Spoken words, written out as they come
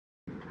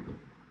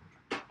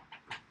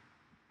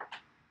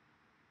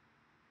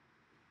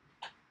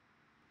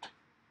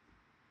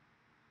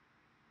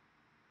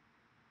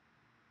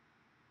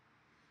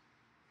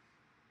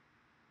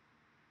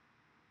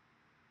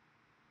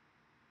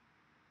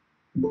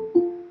Good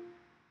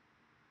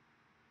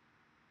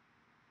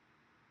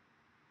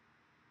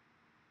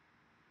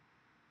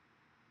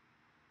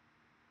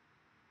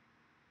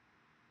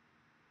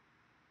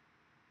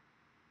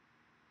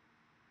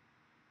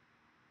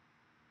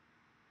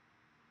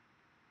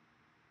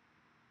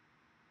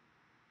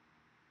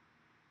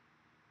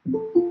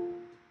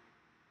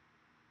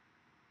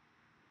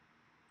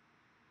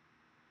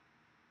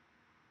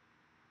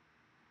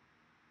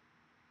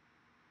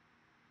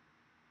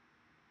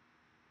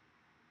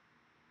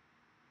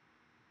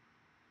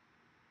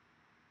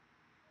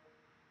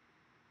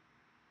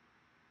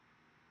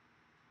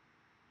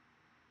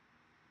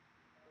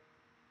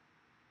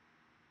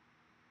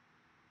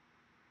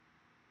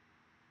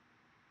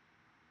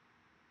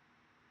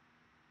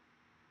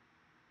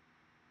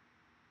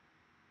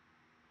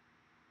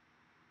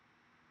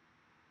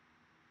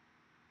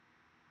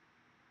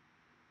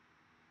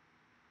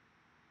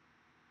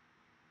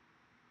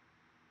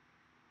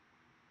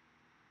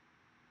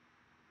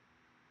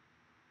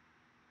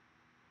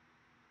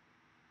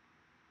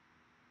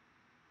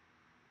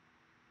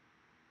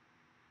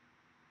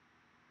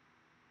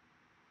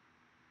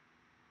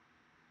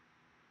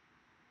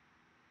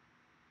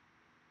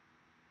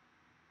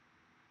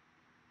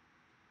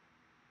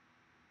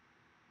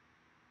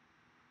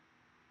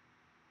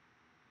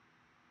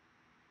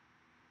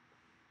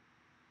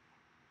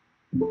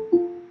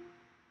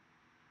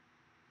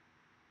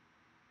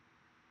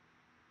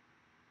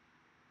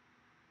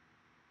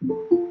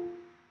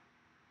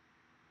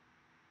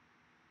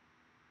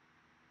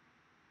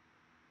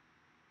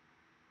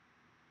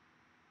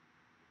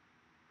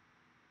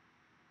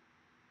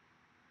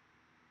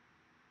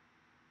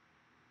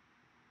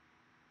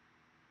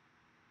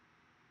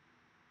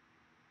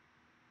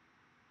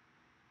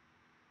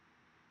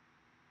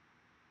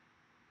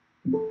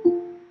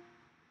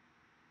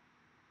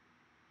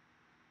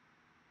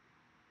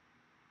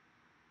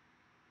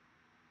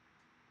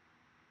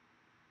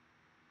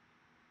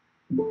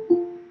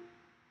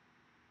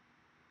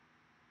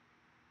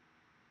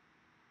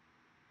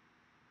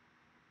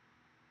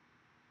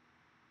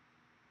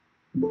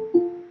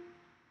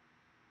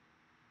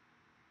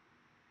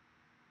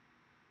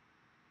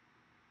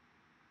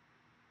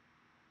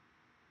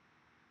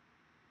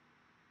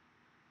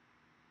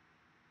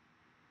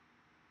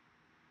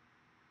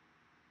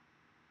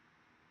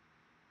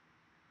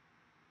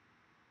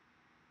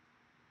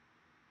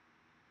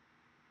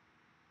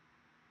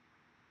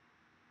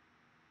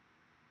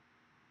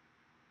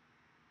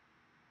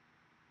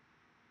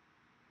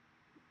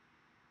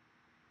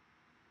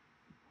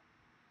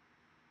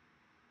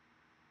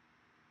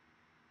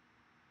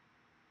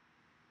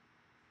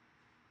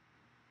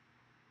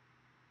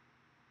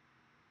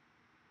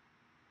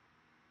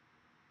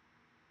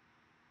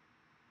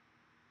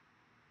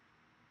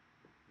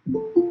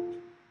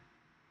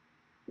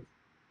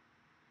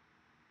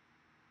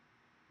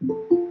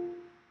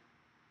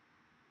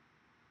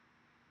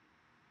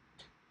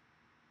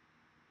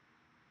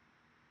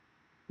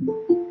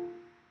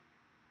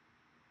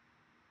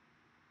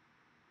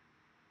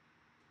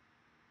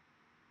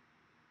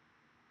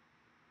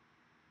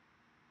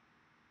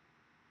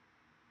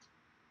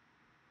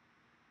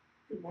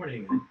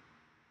morning.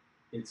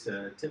 It's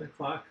 10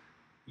 o'clock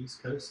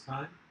East Coast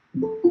time.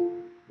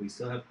 We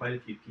still have quite a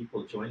few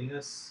people joining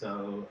us,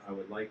 so I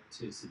would like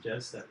to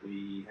suggest that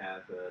we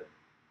have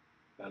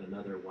about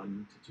another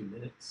 1 to 2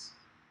 minutes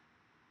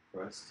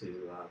for us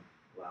to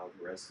allow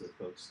the rest of the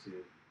folks to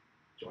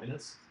join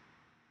us.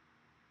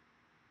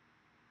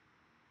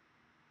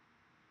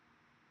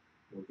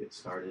 We'll get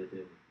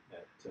started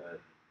at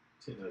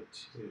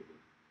 10:02.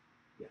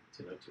 Yeah,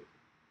 10:02.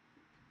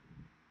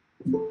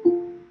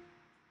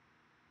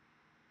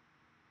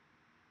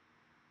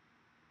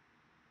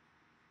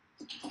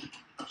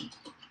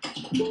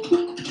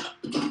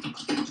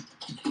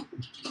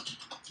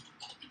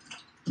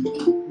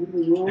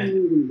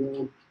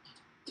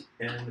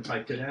 And if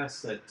I could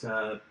ask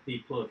that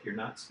people, if you're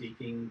not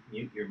speaking,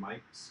 mute your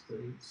mics,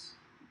 please.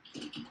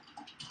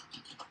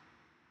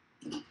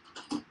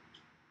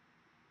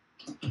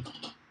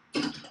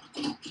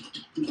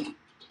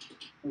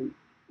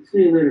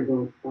 See you later,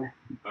 Bo. Bye.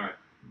 All right.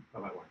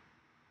 Bye-bye, Warren.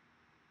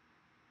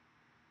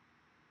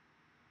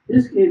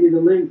 This gave me the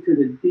link to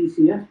the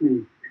DCS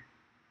meeting.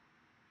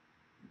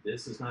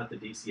 This is not the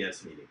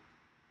DCS meeting.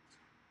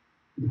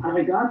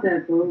 I got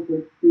that, Bo,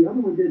 but the other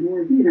one didn't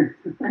work either.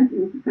 Thank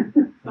you.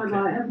 Bye-bye.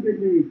 Okay. Have a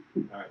good meeting.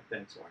 All right.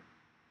 Thanks, Warren.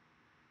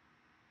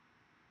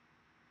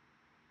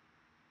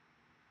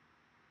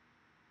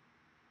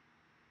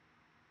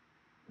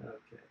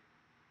 Okay.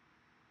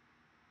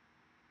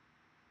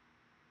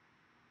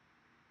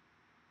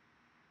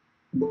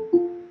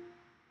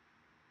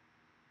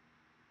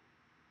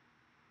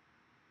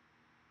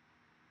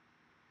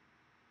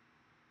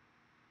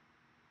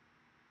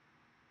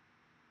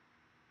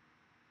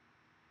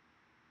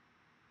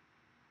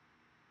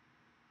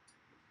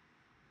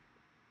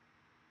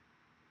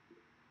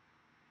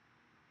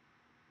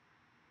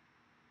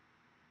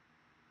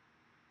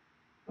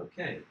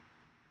 Okay.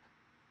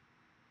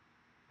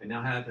 I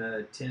now have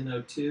a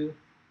 10:02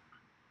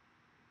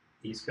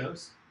 East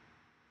Coast.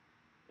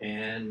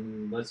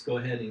 And let's go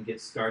ahead and get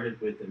started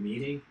with the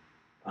meeting.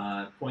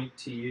 Point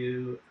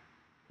you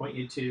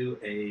to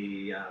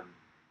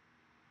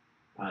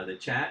the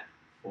chat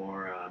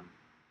for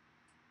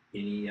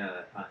any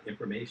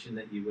information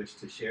that you wish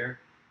to share.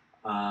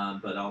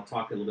 But I'll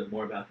talk a little bit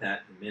more about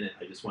that in a minute.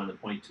 I just wanted to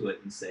point to it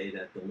and say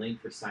that the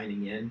link for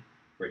signing in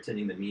for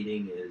attending the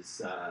meeting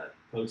is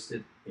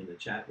posted in the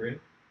chat room.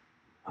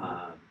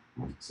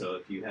 So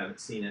if you haven't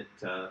seen it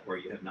or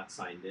you have not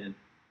signed in,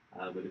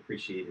 I would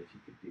appreciate if you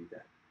could do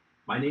that.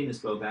 My name is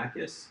Bo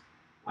Backus.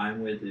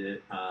 I'm with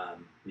the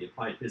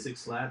Applied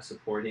Physics Lab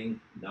supporting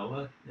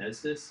NOAA,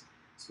 NESDIS,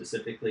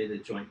 specifically the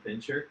joint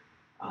venture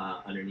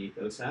underneath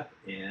OSAAP,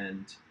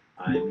 and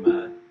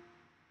I'm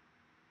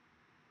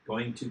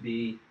going to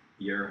be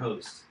your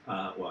host,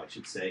 well, I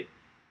should say,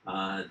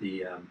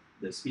 the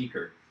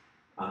speaker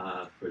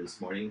for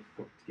this morning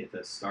to get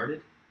us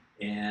started,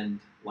 and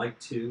like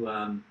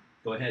to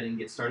go ahead and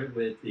get started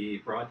with the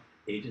broad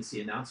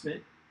agency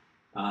announcement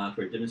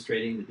for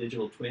demonstrating the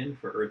digital twin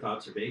for Earth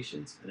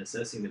observations and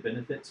assessing the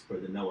benefits for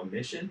the NOAA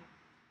mission.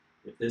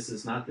 If this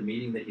is not the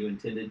meeting that you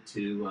intended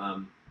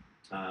to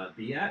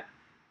be at,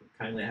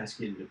 I kindly ask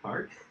you to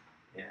depart,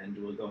 and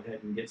we'll go ahead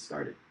and get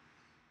started.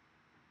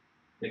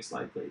 Next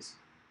slide, please.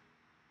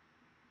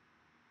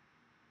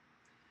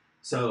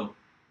 So,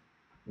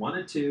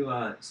 wanted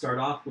to start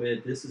off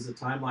with, this is a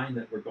timeline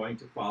that we're going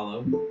to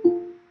follow.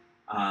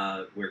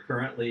 We're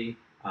currently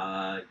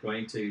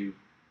going to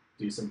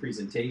do some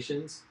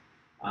presentations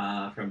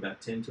from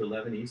about 10 to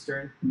 11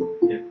 Eastern.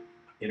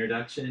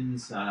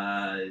 Introductions,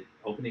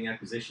 opening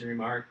acquisition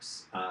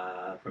remarks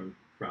from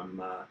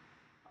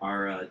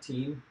our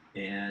team,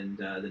 and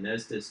the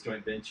NESDIS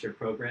joint venture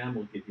program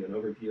will give you an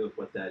overview of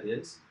what that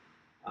is,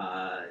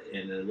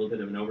 and a little bit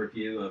of an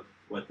overview of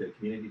what the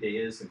community day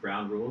is and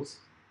ground rules,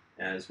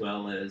 as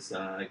well as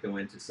go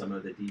into some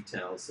of the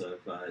details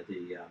of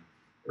the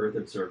Earth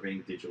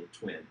observing digital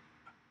twin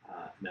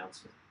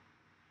announcement.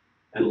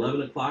 At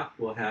 11 o'clock,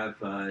 we'll have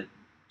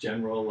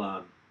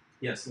general,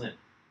 yes, Lynn.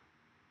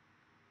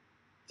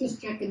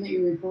 Just checking that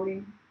you're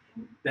recording.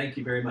 Thank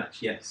you very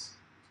much, yes.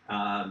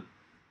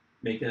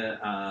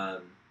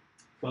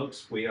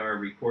 Folks, we are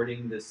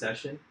recording this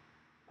session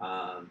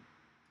to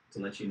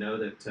let you know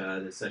that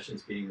the session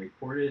is being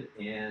recorded,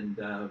 and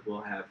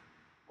we'll have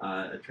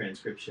a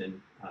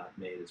transcription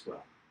made as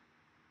well.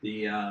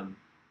 The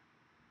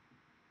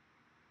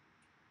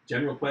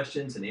general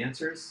questions and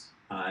answers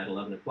at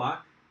 11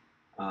 o'clock,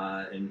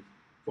 and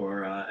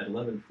for at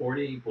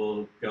 11:40,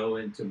 we'll go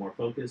into more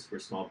focus for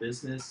small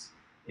business,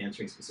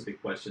 answering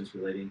specific questions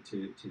relating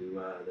to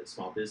the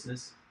small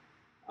business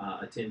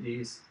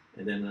attendees,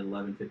 and then at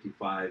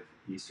 11:55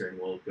 Eastern,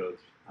 we'll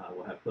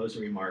have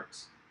closing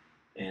remarks,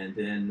 and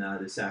then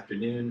this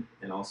afternoon,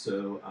 and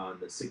also on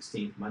the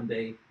 16th,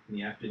 Monday in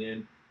the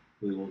afternoon,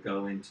 we will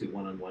go into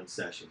one-on-one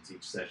sessions,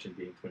 each session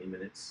being 20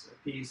 minutes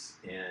apiece,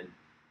 and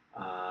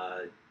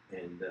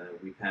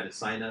we've had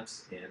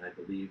sign-ups, and I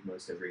believe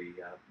most every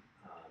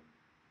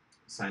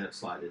sign-up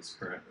slot is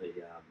currently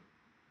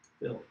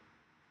filled.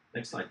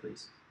 Next slide,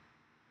 please.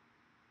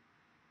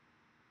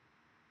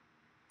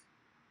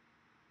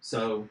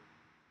 So,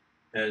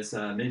 as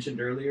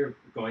mentioned earlier,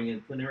 going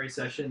in plenary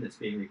session that's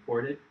being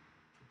recorded.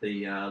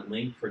 The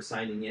link for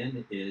signing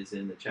in is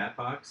in the chat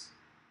box.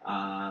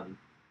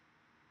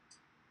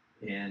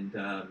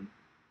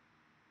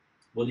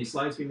 Will these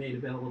slides be made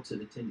available to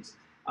the attendees?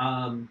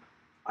 I'm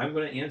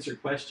going to answer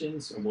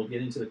questions, and we'll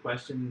get into the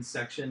questions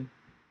section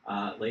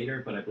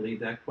later, but I believe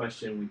that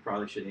question we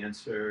probably should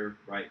answer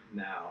right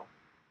now.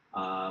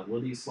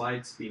 Will these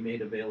slides be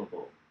made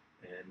available?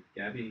 And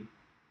Gabby,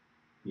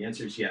 the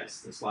answer is yes,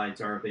 the slides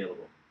are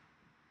available.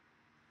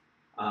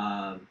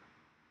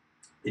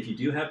 If you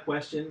do have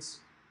questions,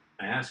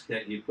 I ask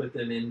that you put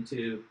them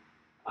into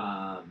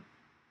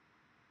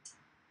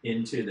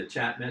the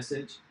chat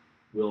message.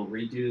 We'll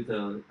redo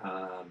the,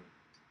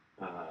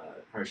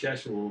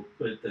 Harshesh will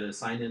put the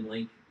sign-in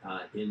link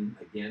in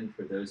again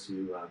for those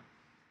who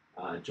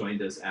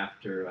joined us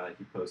after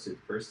he posted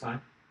the first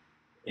time.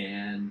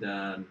 And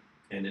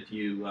if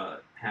you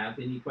have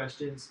any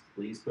questions,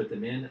 please put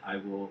them in. I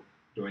will,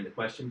 during the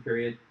question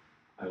period,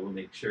 I will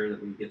make sure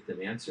that we get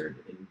them answered.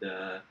 And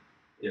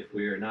if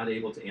we are not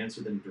able to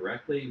answer them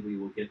directly, we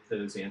will get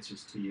those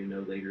answers to you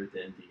no later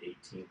than the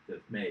 18th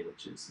of May,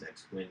 which is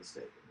next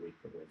Wednesday, a week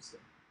from Wednesday.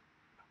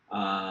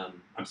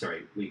 I'm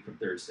sorry, a week from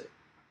Thursday.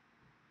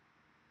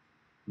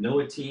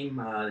 NOAA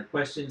team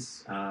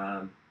questions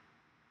for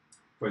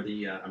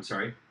the,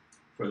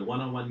 for the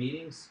one-on-one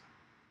meetings,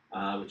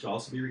 which will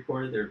also be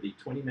recorded. There will be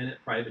 20-minute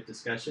private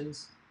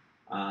discussions.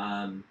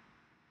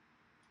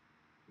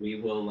 We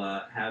will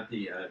have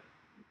the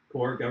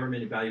core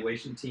government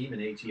evaluation team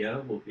and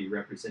AGO will be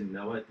representing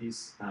NOAA at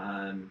these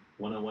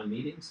one-on-one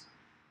meetings.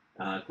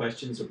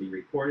 Questions will be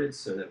recorded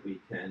so that we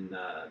can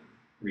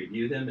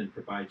review them and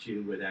provide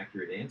you with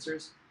accurate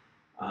answers.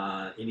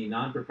 Any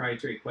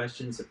non-proprietary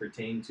questions that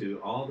pertain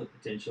to all the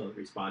potential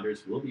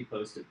responders will be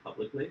posted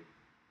publicly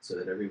so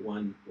that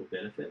everyone will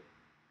benefit.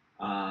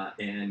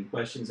 And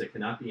questions that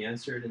cannot be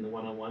answered in the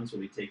one-on-ones will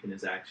be taken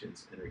as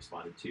actions and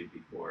responded to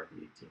before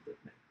the 18th of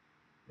May.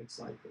 Next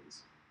slide,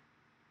 please.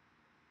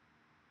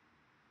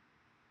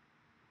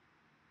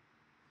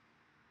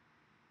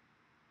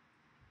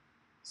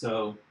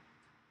 So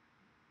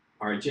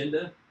our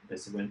agenda,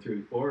 as I went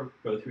through before,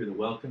 go through the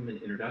welcome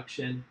and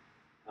introduction,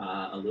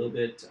 a little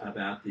bit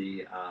about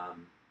the,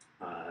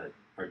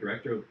 our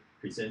director will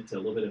present a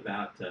little bit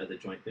about the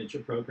joint venture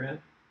program,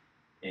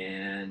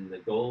 and the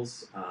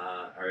goals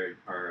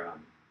are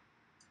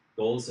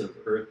goals of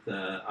Earth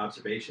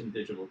observation,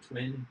 digital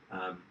twin,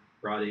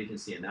 broad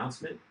agency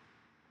announcement,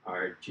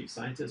 our chief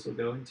scientist will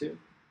go into,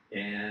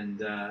 and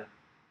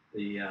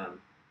the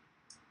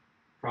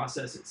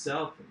process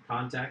itself, and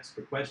contacts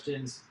for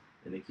questions,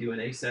 and the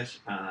Q&A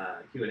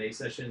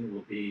session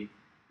will be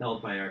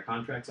held by our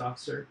contracts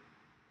officer,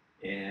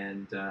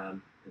 and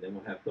then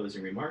we'll have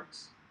closing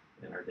remarks,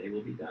 and our day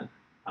will be done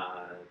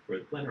for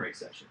the plenary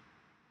session.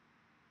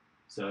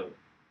 So,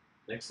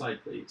 next slide,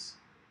 please,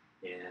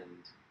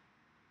 and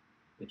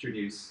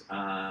introduce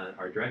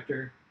our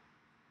director,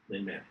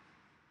 Lynn Mayo.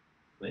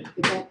 Lynn?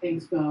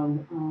 Thanks, Bo.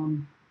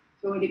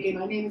 So again,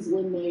 my name is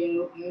Lynn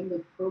Mayo. I am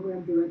the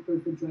program director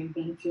for Joint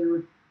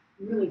Venture.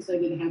 I'm really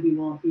excited to have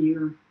you all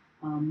here.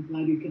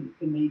 Glad you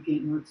can make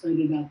it, and we're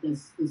excited about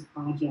this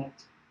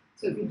project.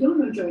 So if you don't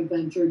know Joint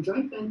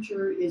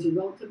Venture is a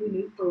relatively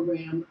new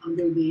program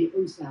under the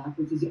OSAAP,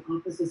 which is the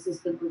Office of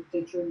System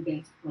Architecture and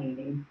Advanced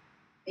Planning.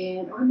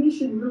 And our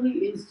mission really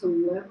is to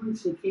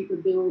leverage the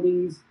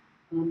capabilities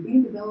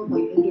being developed by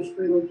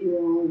industry like you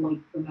all, like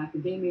from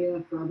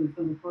academia, for other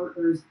fellow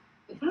partners.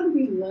 And how do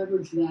we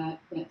leverage that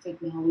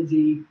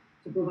technology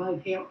to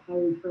provide high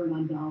return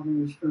on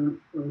dollars for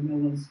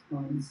NOAA's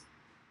funds?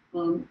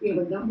 We have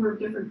a number of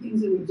different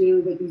things that we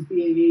do, but these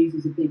BAAs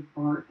is a big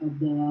part of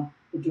the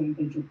joint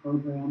venture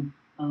program.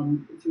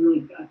 It's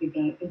really, I think,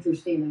 an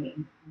interesting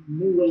and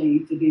new way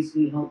to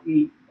basically help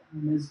meet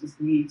business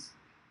needs.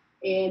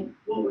 And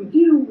what we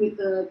do with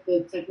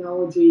the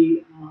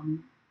technology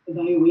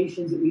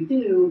evaluations that we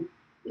do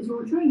is what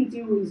we're trying to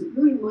do is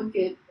really look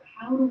at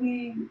how do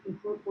we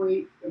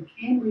incorporate, or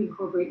can we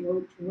incorporate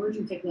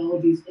emerging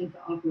technologies into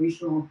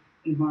operational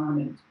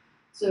environment.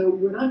 So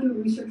we're not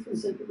doing research for the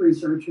sake of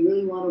research. We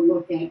really want to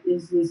look at,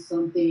 is this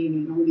something,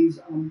 and all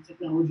these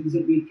technologies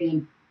that we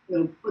can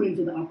put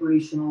into the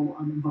operational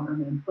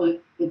environment.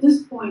 But at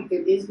this point,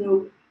 there is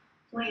no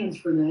plans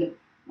for that.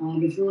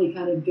 It's really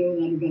kind of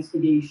doing that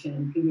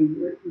investigation. Can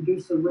we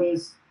reduce the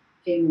risk?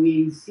 Can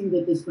we see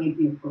that this might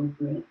be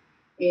appropriate?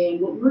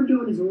 And what we're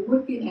doing is we're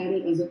looking at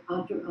it as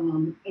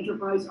an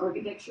enterprise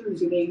architecture.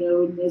 As you may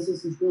know,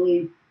 NESIS is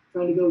really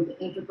trying to go with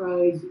the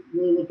enterprise,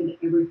 really looking at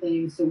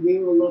everything. So we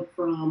will look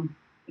from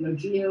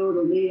geo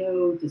to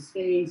LEO to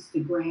space to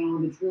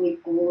ground. It's really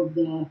all of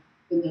the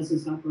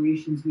NESIS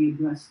operations we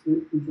address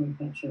through joint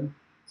venture.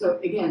 So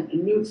again, a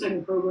new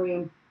exciting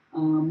program.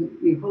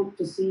 We hope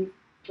to see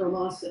from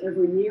us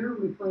every year.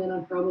 We plan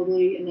on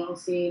probably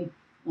announcing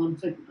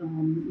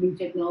new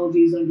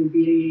technologies under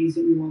BAAs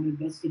that we want to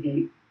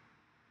investigate.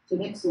 So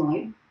next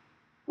slide.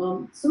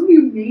 Some of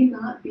you may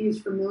not be as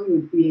familiar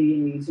with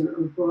BAAs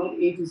or broad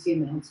agency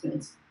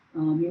announcements.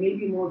 You may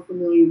be more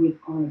familiar with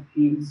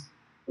RFPs.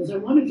 So I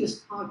want to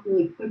just talk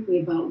really quickly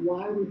about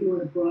why we're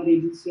doing a broad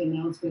agency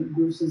announcement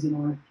versus an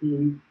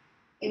RFP.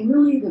 And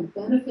really the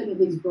benefit of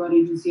these broad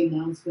agency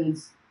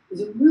announcements is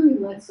it really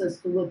lets us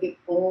to look at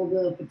all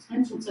the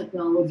potential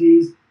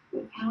technologies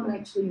without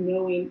actually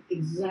knowing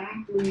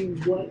exactly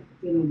what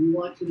we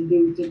want you to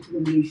do to the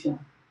minutia.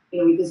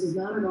 This is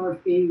not an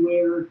RFP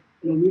where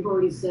we've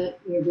already set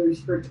very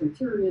strict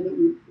criteria. That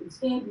we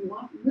instead we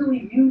want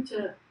really you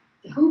to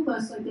help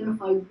us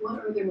identify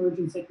what are the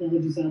emerging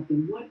technologies out there,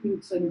 what new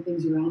exciting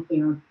things are out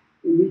there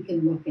that we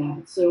can look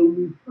at. So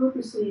we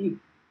purposely,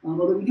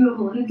 although we do have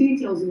a lot of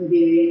details in the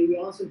BAA, we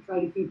also try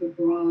to keep it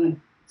broad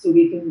so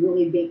we can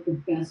really get the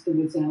best of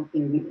what's out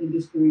there with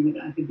industry, with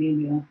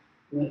academia,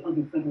 what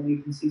other federal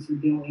agencies are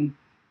doing.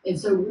 And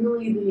so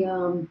really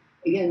again,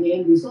 the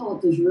end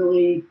result is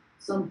really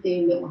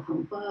something that will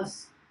help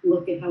us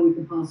look at how we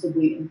can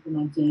possibly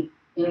implement it.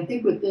 And I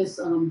think with this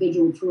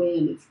digital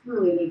twin, it's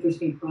really an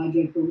interesting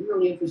project. We're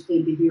really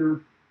interested to hear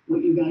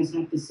what you guys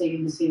have to say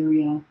in this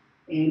area.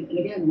 And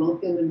again,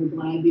 welcome, and we're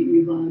glad that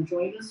you've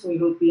joined us. So we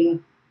hope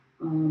you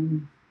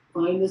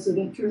find this of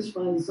interest,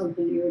 find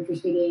something you're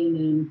interested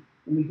in,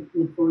 and we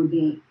look forward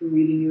to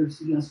reading your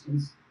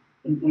suggestions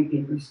and white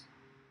papers.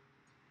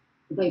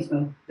 So thanks,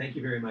 Bo. Thank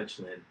you very much,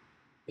 Lynn.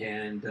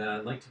 And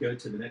I'd like to go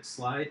to the next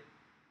slide.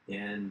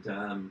 And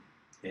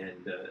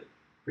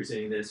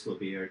presenting this will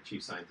be our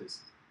chief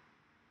scientist,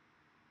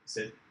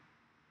 Sid.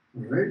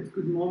 All right.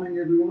 Good morning,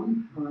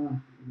 everyone.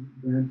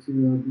 Glad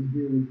to be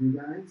here with you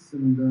guys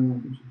and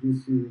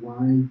introduce you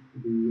why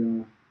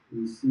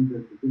we see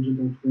that the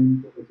digital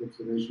twin for Earth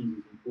observations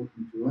is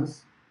important to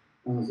us.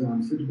 So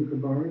I'm Sid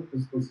Bukabar,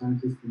 principal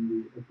scientist in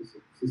the Office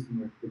of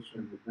System Architecture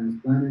and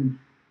Advanced Planning.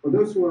 For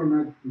those who are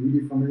not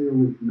really familiar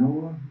with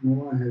NOAA,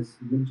 NOAA has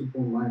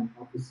multiple line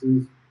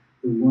offices.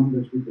 The one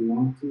that we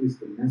belong to is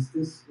the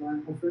NESTIS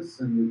line office,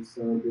 and it's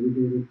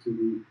dedicated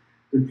to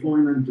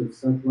deployment of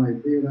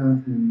satellite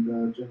data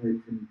and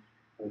generating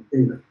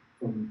data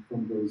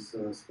from those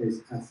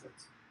space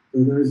assets.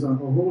 So there is a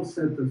whole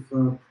set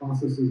of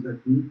processes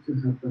that need to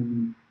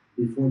happen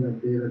before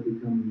that data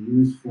become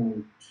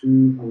useful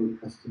to our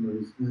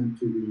customers and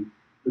to the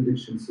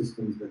prediction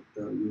systems that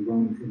we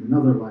run in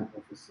another line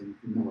office in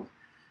NOAA.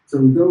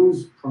 So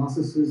those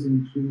processes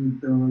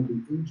include the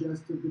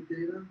ingest of the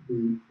data,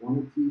 the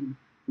quality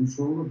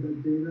control of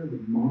that data,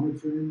 the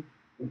monitoring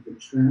of the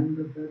trend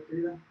of that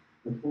data,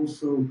 but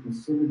also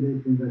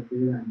consolidating that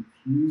data and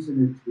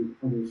fusing it with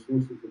other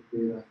sources of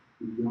data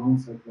beyond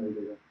satellite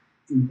data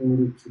in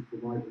order to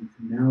provide an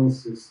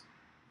analysis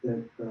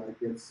that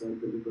gets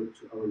delivered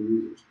to our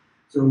users.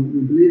 So we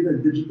believe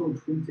that digital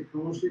twin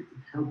technology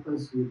could help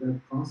us with that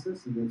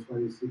process, and that's why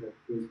you see that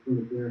first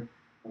bullet there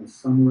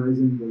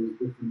summarizing those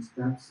different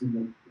steps in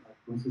that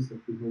process that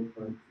we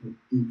hope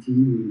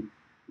DT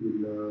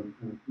will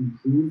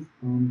improve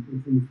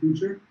in the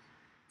future.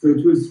 So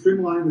it will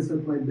streamline the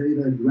satellite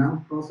data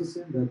ground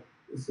processing, that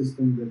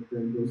system that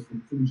goes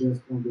from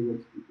ingest all the way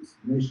to the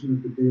dissemination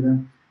of the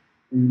data.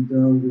 And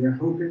we are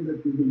hoping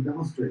that we will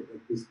demonstrate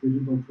that this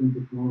digital twin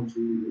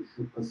technology will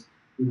help us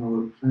in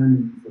our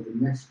planning for the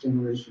next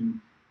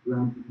generation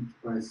ground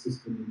enterprise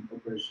system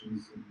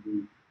operations in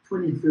the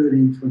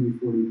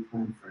 2030-2040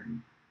 timeframe.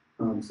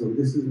 So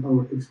this is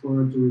our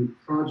exploratory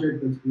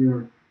project that we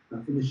are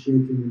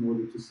initiating in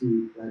order to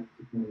see if that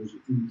technology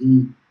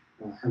indeed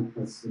help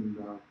us in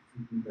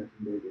that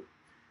endeavor.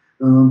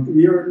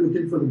 We are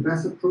looking for the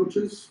best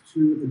approaches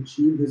to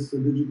achieve this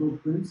digital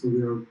twin. So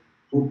we are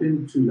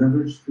hoping to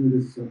leverage through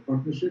this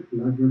partnership,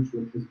 leverage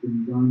what has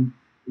been done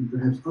in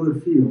perhaps other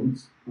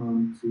fields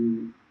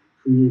to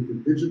create a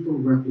digital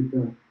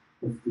replica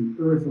of the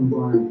Earth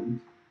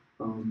environment,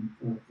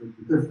 the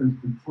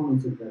different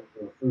components of that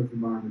Earth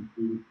environment,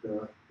 be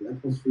it the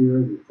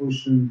atmosphere, the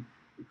ocean,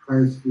 the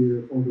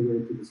cryosphere, all the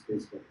way to the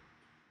space level.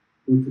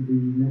 Go to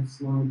the next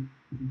slide,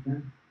 if you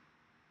can.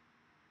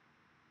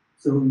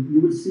 So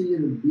you will see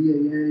in the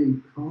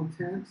BAA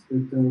content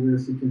that we are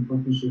seeking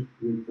partnership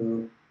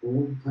with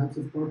all types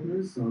of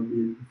partners,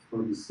 be it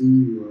RBC,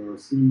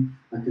 URRC,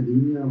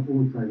 academia,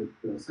 or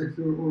private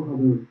sector, or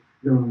other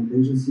government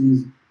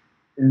agencies.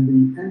 And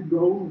the end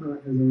goal,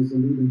 as I was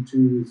alluding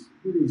to, is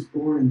really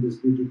exploring this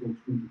digital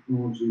twin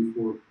technology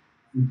for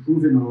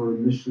improving our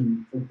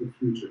mission of the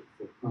future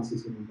for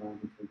processing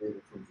environmental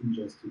data from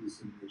ingest to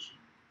dissemination.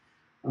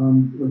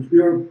 What we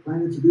are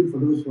planning to do, for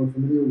those who are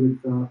familiar with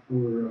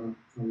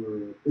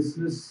our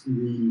business,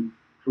 we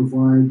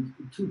provide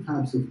two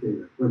types of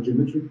data,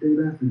 radiometric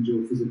data and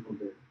geophysical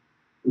data.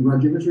 The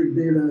radiometric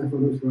data, for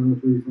those who are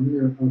not really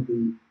familiar, are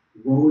the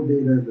raw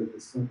data that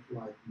the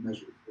satellite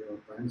measures. They are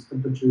brightness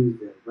temperatures,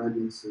 they are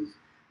radiances.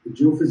 The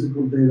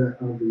geophysical data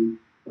are the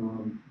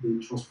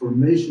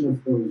transformation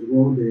of those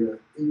raw data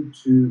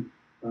into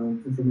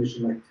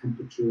information like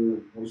temperature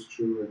and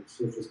moisture and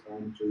surface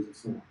parameters and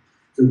so on.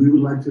 So we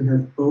would like to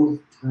have both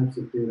types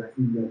of data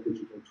in that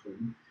digital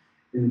twin.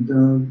 And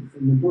an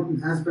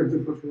important aspect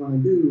of what we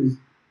want to do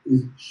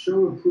is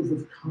show a proof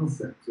of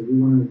concept. So we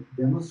want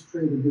to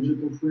demonstrate a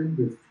digital twin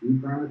with few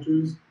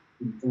parameters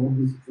in all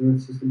these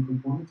Earth system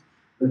components,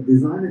 but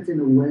design it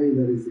in a way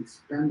that is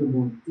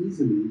expandable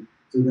easily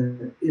so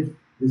that if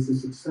this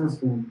is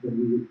successful, then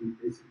we would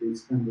be basically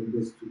expanding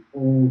this to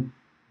all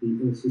the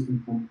Earth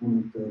system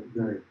component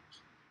variables.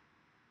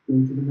 Go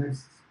to the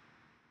next.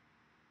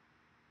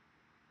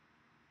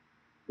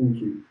 Thank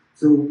you.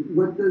 So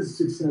what does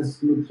success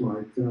look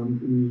like?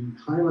 We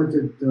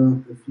highlighted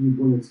a few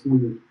bullets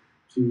here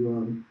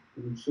to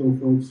show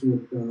folks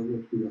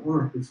what we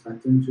are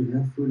expecting to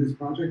have through this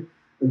project,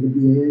 but the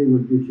BAA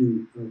will give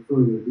you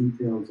further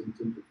details in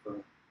terms of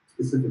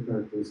specific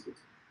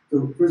characteristics.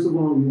 So first of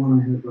all, we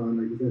want to have,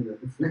 like I said,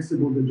 a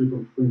flexible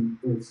digital twin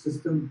Earth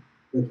system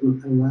that will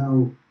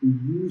allow the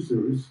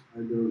users,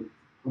 either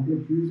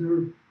public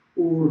user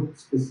or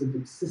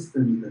specific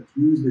systems that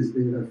use this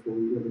data for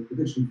weather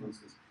prediction, for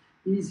instance,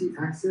 easy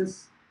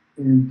access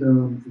and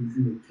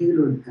a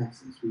tailored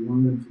access. We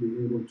want them to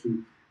be able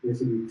to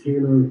basically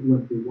tailor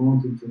what they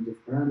want in terms of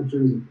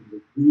parameters, in terms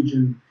of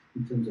region,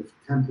 in terms of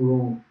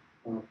temporal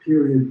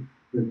period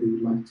that they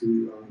would like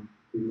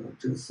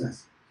to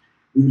assess.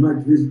 We would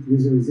like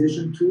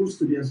visualization tools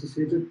to be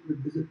associated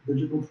with this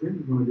digital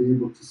twin. We want to be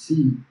able to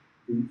see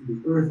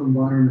the Earth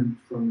environment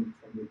from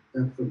the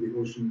depth of the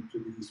ocean to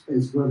the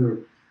space weather,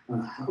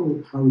 how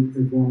it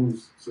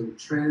evolves, so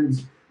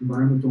trends,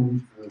 environmental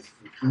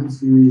time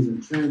series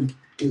and trend,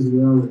 as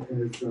well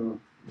as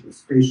the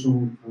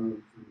spatial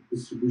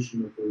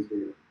distribution of those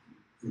data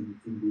in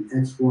the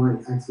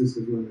XY axis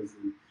as well as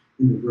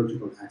in the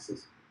vertical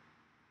axis.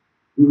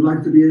 We would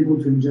like to be able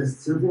to ingest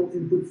several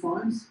input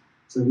files.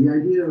 So the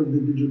idea of the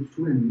digital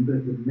twin,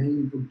 the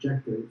main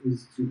objective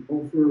is to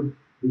offer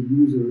the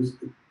users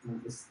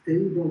a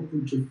stable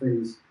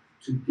interface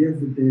to get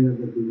the data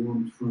that they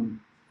want from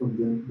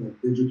the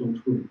digital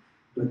twin.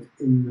 But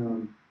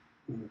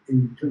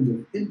in terms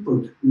of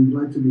input, we would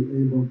like to be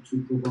able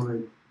to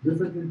provide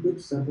different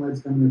inputs,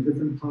 satellites coming at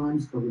different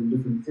times, covering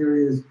different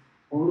areas,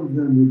 all of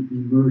them would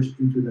be merged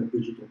into that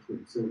digital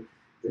twin. So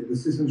the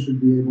system should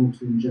be able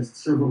to ingest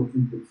several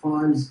input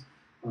files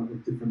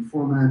of different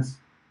formats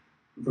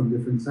from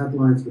different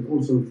satellites, but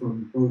also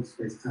from both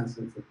space assets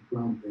and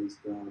ground-based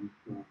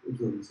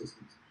observing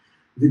systems.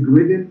 The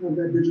gridding of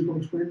that digital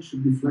twin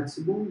should be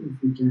flexible.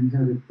 If we can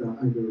have it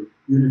either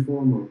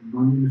uniform or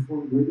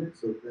non-uniform gridding,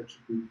 so that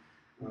should be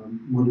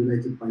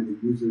modulated by the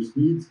user's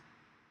needs.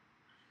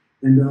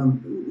 And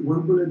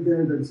one bullet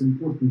there that's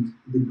important,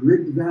 the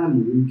grid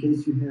value, in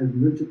case you have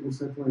multiple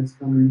satellites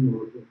coming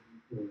or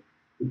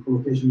the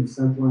collocation of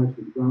satellites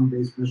with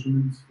ground-based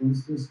measurements, for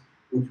instance,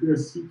 what we are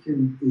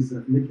seeking is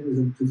a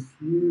mechanism to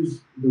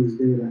fuse those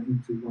data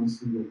into one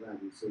single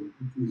value. So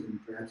using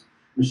perhaps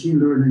machine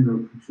learning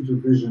or computer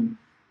vision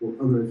or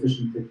other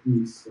efficient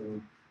techniques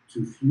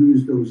to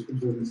fuse those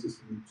observing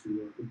systems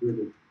into a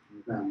gridded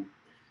value.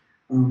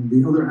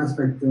 The other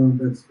aspect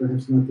that's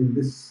perhaps not in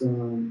this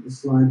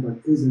slide but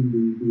is in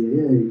the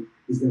BAA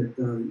is that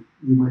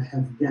you might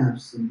have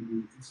gaps, and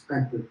we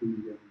expect that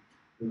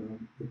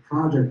the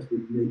project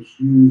would make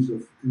use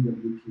of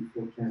NWP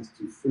forecasts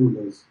to fill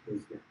those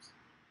gaps.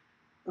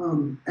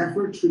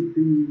 Effort should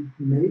be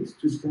made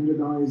to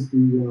standardize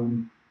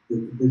the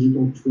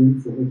digital twin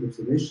for Earth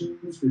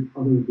observations with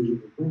other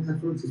digital twin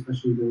efforts,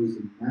 especially those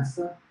in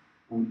NASA,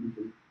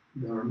 because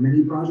there are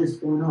many projects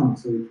going on,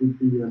 so it would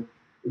be a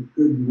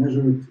good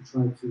measure to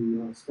try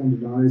to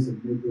standardize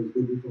and make those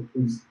digital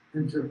twins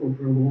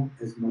interoperable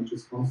as much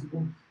as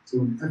possible. So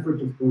an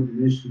effort of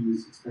coordination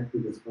is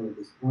expected as part of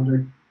this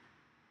project.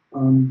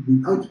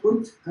 The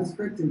output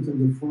aspect in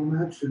terms of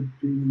format should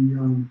be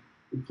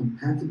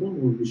compatible,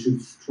 or we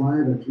should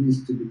strive at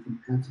least to be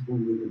compatible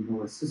with the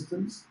NOAA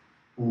systems.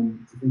 I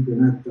think we're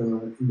not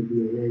in the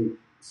BAA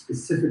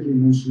specifically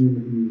mentioning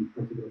any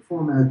particular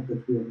format,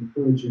 but we are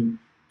encouraging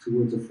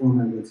towards a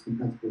format that's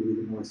compatible with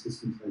the NOAA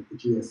systems like the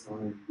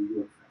GSI and the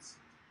UFS.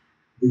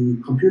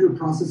 The computer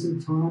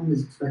processing time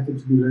is expected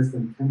to be less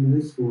than 10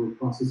 minutes for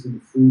processing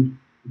a full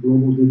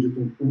global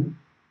digital twin.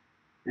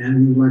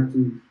 And we would like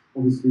to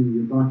obviously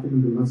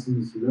document the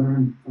lessons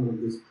learned out of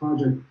this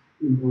project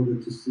in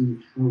order to see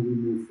how we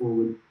move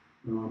forward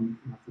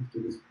after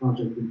this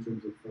project in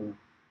terms of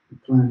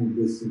planning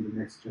this in the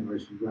next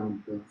generation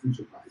ground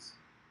enterprise.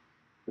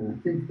 And I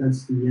think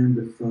that's the end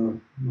of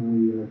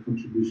my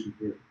contribution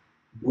here.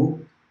 Bo?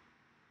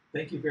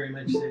 Thank you very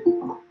much, Sid.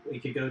 We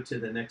could go to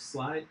the next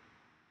slide.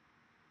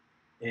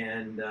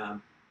 And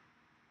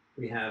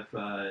we have...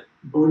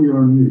 Bo, you're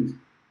on mute.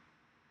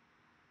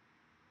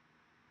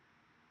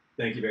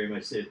 Thank you very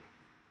much, Sid.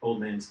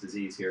 Old man's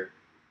disease here.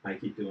 I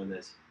keep doing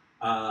this.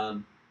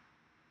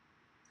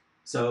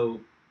 So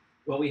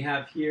what we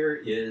have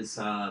here is,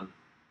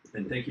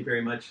 and thank you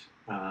very much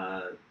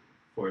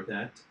for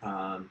that,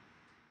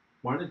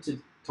 wanted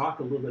to talk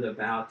a little bit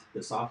about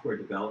the software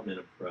development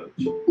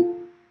approach.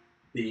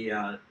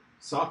 The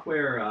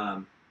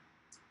software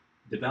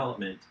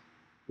development,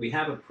 we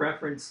have a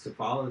preference to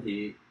follow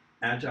the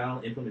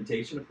agile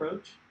implementation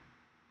approach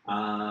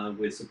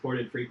with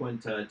supported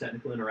frequent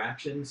technical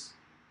interactions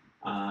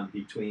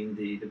between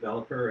the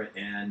developer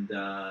and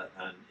a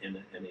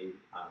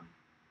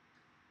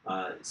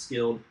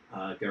skilled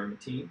government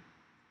team.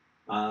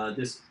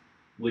 This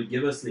would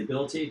give us the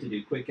ability to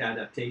do quick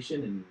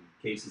adaptation in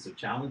cases of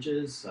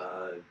challenges,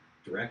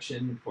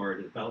 direction for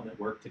development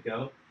work to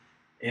go,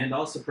 and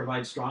also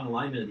provide strong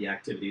alignment of the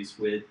activities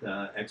with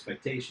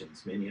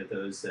expectations, many of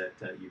those that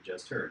you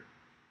just heard.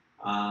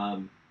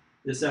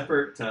 This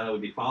effort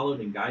would be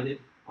followed and guided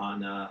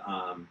on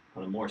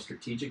a more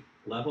strategic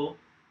level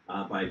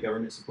by a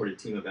government-supported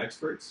team of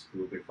experts who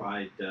will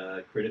provide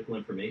critical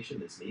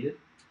information as needed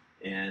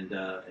and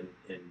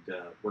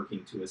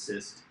working to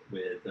assist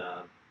with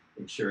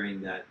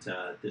ensuring that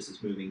this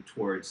is moving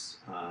towards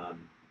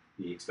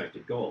the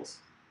expected goals.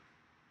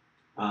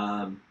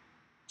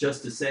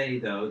 Just to say,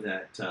 though,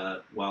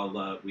 that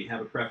while we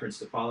have a preference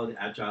to follow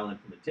the agile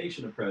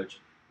implementation approach,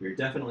 we're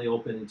definitely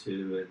open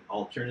to an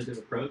alternative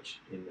approach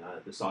in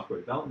the software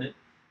development.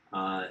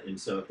 And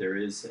so if there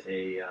is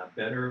a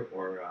better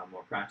or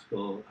more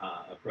practical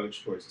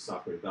approach towards the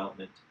software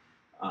development,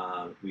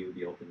 we would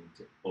be open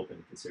to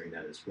considering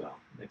that as well.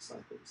 Next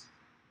slide, please.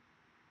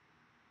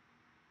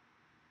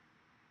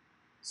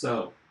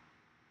 So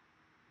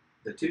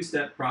the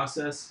two-step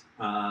process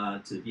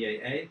to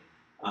the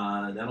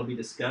BAA, that'll be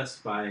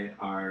discussed by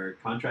our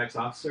contracts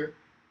officer,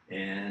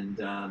 and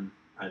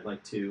I'd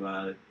like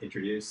to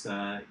introduce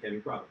Gabby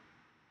Bravo.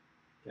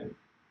 Gabby.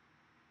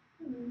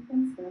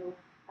 Thanks, Bill.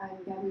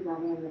 I'm Gabby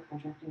Bravo. I'm the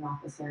contracting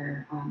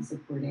officer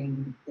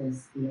supporting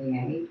this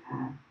BAA.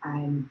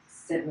 I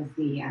sit with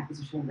the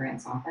Acquisition and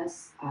Grants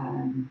Office,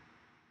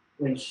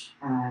 which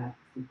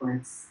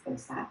supports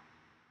OSAAP.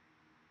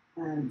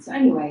 So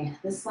anyway,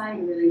 this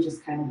slide really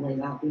just kind of lays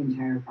out the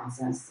entire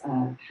process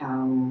of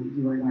how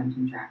you are going to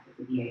interact with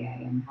the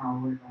BAA and how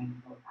we're going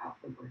to go about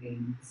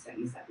awarding the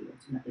studies that we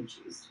ultimately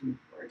choose to move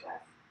forward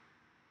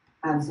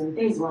with. So in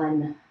phase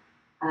one,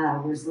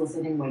 we're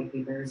soliciting white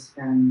papers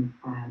from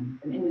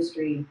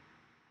industry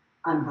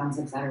on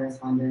concepts that are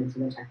responded to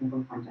the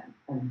technical content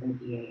of the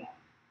BAA.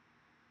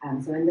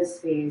 So in this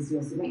phase,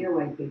 you'll submit your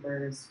white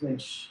papers,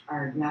 which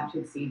are not to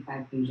exceed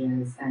 5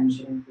 pages and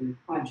should include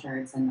quad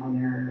charts and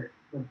other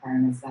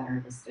requirements that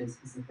are listed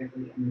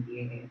specifically in the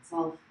BAA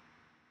itself.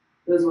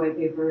 Those white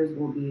papers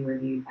will be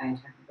reviewed by a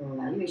technical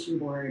evaluation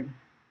board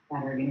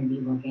that are going to be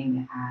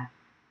looking at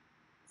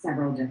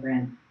several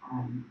different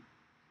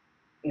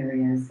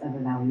areas of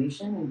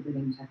evaluation,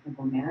 including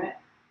technical merit,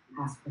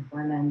 past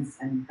performance,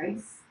 and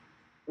price,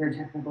 where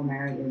technical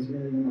merit is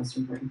really the most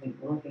important thing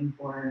we're looking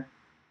for.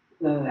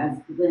 So as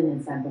Lynn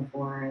had said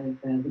before,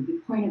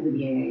 the point of the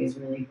BAA is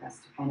really for us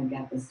to kind of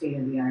get the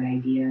state-of-the-art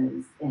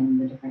ideas in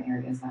the different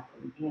areas that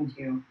we're looking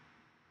into.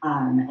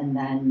 And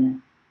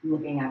then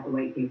looking at the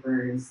white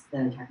papers,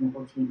 the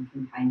technical team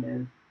can kind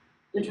of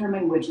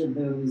determine which of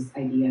those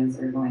ideas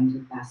are going to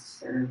best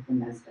serve the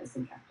NESDIS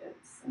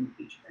objectives in the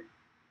future.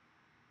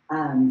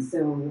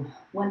 So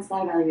once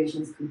that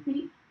evaluation is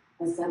complete,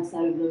 a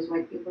subset of those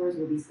white papers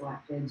will be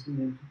selected to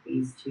move to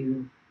phase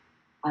 2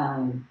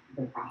 of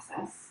the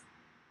process.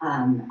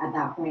 At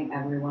that point,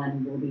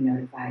 everyone will be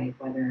notified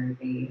whether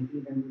they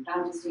either moved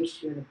on to stage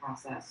 2 of the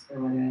process or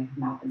whether they have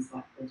not been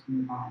selected to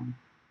move on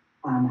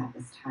at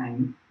this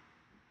time.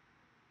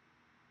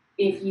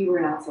 If you were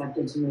not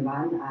selected to move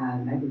on,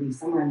 I believe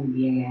somewhere in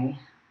the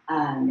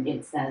BAA,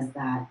 it says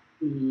that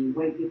the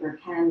white paper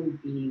can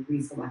be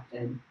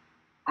reselected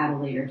at a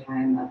later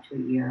time up to a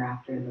year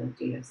after the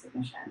date of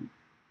submission.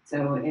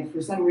 So if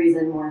for some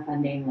reason more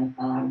funding like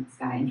fell out of the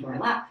sky into our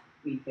lap,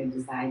 we could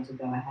decide to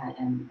go ahead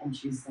and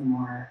choose some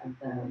more of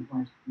the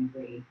more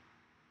technically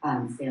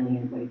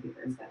salient white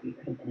papers that we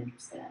would have been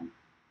interested in.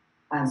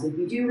 So if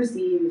you do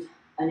receive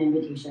an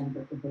invitation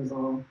for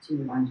proposal to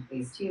move on to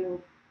phase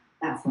 2,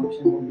 that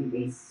selection will be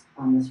based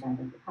on the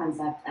strength of the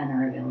concept and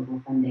our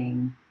available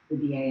funding. The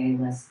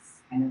BAA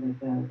lists kind of like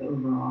the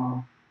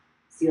overall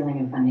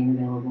ceiling of funding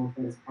available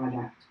for this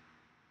project.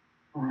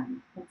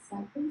 Next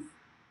slide, please.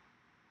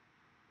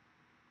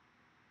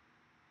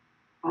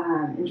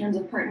 In terms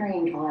of partnering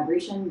and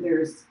collaboration,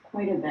 there's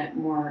quite a bit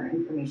more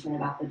information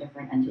about the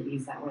different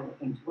entities that we're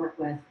looking to work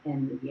with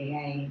in the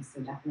BAA, so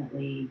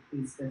definitely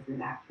please go through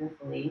that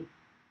carefully.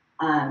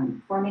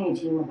 Forming a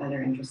team with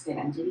other interested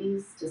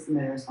entities to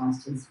submit a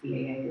response to this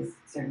BAA is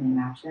certainly an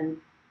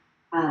option.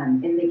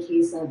 In the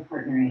case of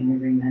partnering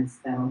agreements,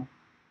 though,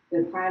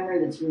 the prime or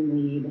the team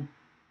lead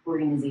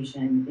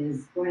organization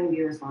is going to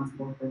be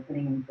responsible for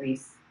putting in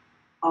place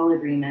all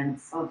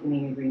agreements, all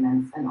teaming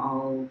agreements, and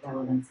all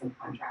relevant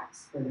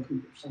subcontracts for the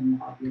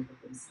completion of your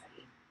proposed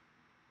study.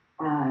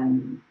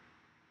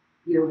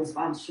 Your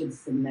response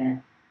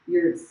submitted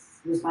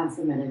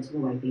to the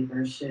white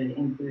paper should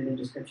include a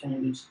description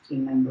of each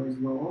team member's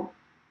role.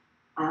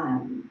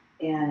 And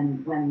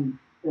when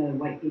the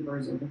white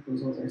papers or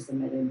proposals are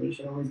submitted, they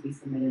should always be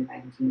submitted by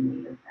the team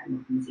lead or prime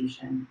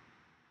organization.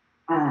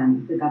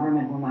 The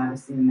government will not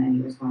assume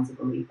any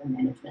responsibility for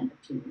management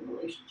of teaming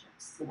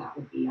relationships, so that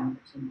would be on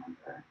the team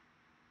member,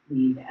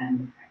 lead, and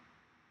the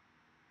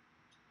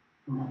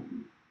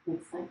prime.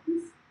 Next slide,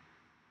 please.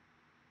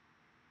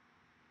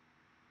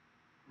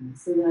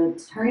 So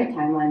the target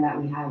timeline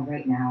that we have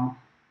right now,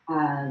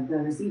 the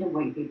receipt of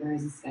white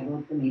papers is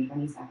scheduled for May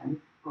 27th,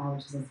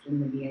 which is listed in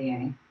the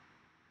BAA.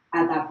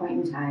 At that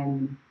point in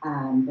time,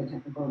 the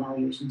technical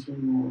evaluation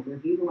team will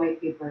review the white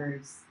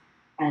papers,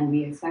 and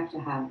we expect to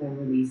have the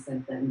release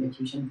of the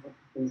invitation for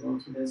proposal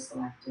to those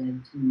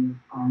selected to move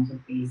on to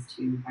phase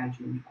 2 by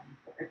June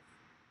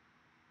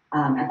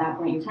 24th. At that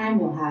point in time,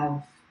 you'll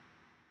have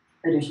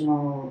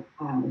additional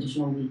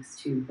weeks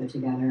to put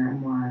together a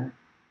more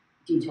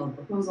detailed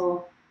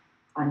proposal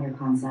on your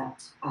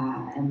concept,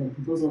 and the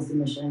proposal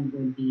submission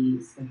would be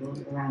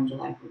scheduled around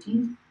July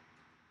 14th,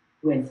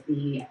 with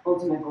the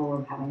ultimate goal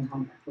of having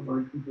contract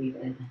award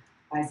completed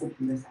by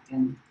September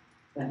 2nd,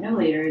 but no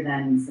later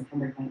than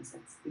September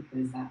 26th,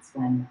 because that's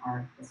when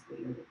our fiscal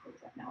year will close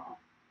at NOAA.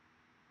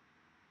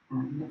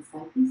 Next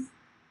slide, please.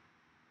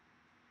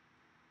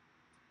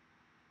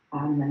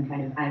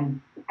 Then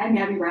I'm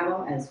Gabby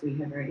Bravo, as we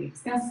have already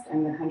discussed.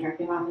 I'm the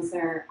contracting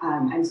officer.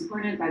 I'm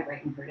supported by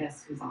Brighton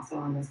Curtis, who's also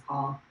on this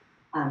call.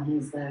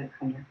 He's the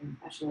contracting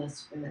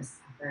specialist for this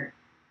effort.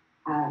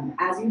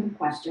 As you have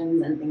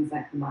questions and things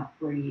that come up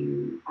where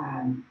you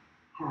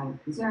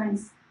have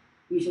concerns,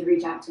 you should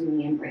reach out to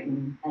me and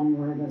Brighton, and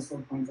we're the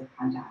sole points of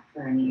contact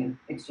for any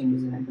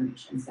exchanges of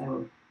information.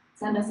 So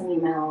send us an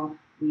email.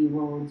 We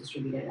will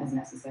distribute it as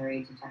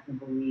necessary to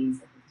technical leads.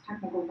 If it's a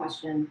technical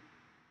question,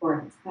 or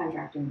if it's a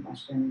contracting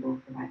question, we'll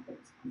provide the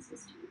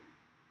responses to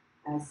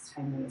you as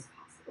timely as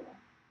possible.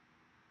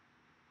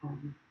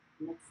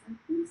 Next slide,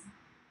 please.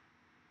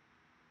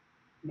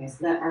 Okay,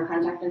 so our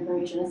contact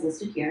information is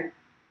listed here.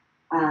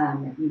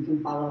 You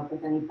can follow up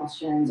with any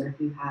questions, or if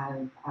you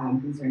have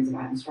concerns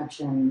about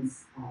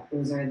instructions,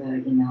 those are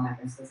the email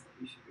addresses that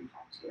you should reach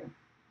out to.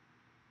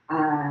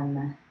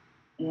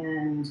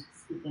 And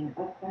speaking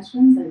of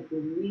questions, I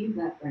believe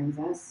that brings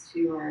us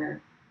to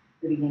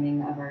the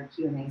beginning of our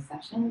Q&A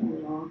session,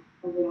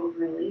 a little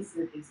early,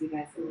 so it gives you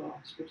guys a little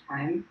extra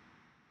time.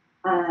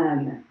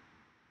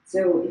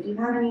 So if you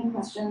have any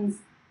questions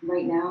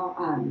right now,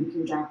 you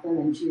can drop them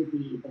into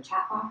the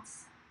chat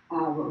box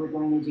what we're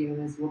going to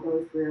do is we'll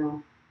go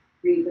through,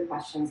 read the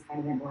questions kind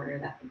of in order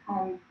that they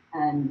come,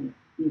 and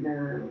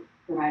either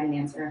provide an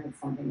answer if it's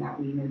something that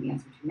we know the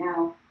answer to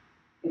now.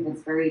 If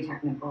it's very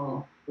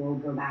technical, we'll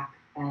go back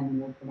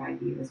and we'll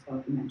provide you, as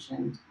both you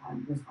mentioned,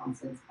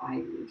 responses by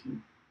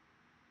the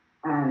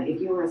 18th.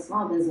 If you were a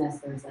small business,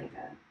 there's like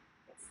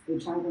a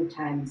chunk of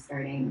time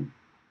starting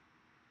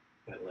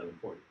At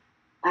 11:40.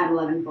 at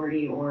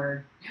 11:40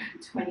 or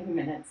 20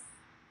 minutes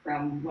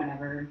from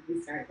whenever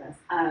we start this.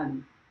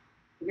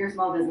 If you're a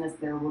small business,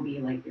 there will be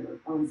like your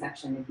own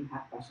section if you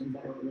have questions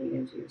that are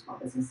related to your small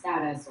business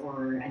status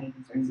or any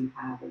concerns you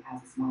have, like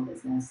as a small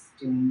business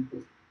doing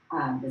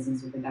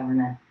business with the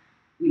government.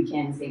 You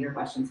can save your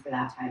questions for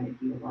that time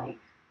if you would like.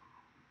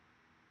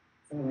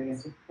 So I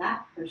guess with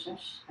that,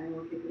 Prashesh, I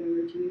will give it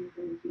over to you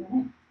for the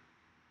Q&A.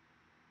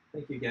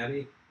 Thank you,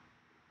 Gabby.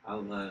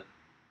 I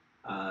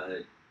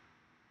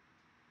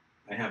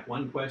have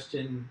one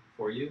question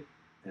for you,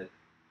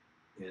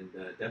 and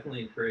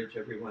definitely encourage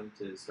everyone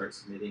to start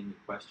submitting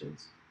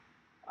questions.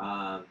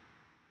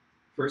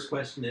 First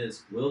question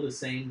is, will the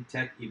same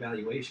tech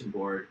evaluation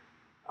board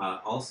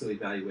also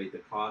evaluate the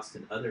cost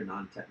and other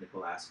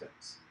non-technical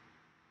aspects?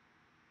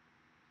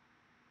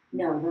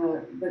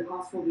 No, the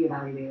cost will be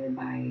evaluated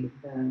by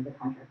the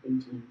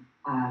contracting team.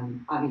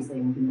 Obviously,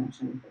 in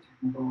conjunction with the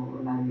technical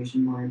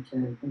evaluation board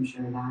to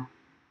ensure that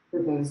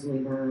proposed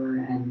labor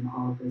and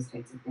all of those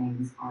types of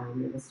things are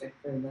realistic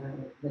for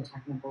the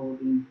technical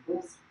being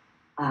proposed,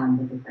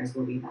 but the price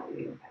will be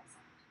evaluated by the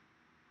site.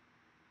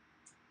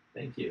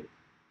 Thank you.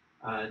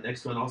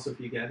 Next one also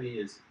for you, Gabby,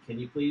 is can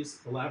you please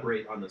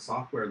elaborate on the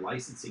software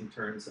licensing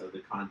terms of the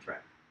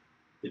contract?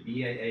 The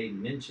BAA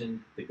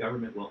mentioned the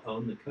government will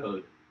own the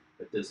code,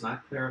 but does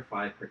not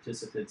clarify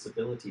participants'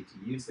 ability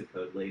to use the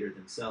code later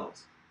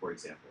themselves, for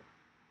example.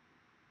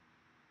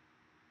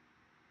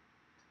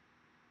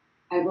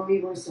 I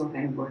believe we're still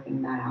kind of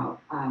working that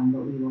out,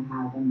 but we will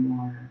have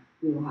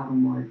a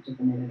more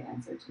definitive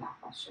answer to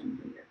that question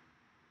later.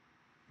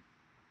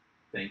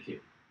 Thank you.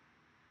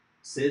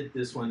 Sid,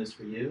 this one is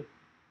for you.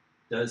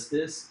 Does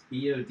this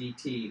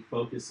EODT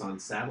focus on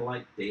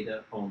satellite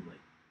data only?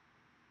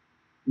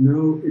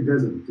 No, it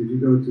doesn't. If you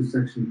go to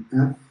section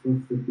F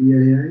of the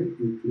BAA,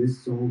 it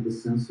lists all the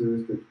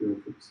sensors that we're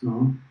focused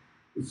on.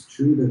 It's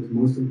true that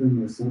most of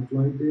them are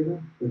satellite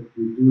data, but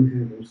we do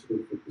have also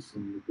a focus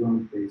on the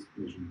ground-based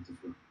measurements as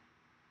well.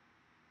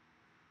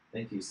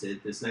 Thank you,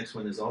 Sid. This next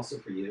one is also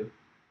for you.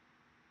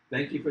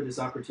 Thank you for this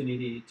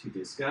opportunity to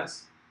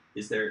discuss.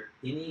 Is there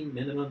any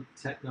minimum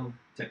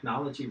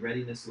technology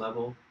readiness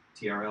level,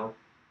 TRL,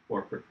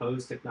 for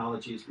proposed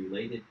technologies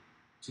related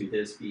to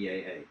this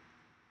BAA?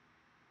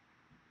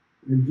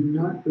 I do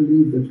not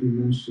believe that we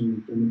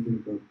mentioned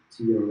anything about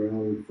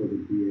TRL for the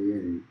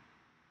BAA.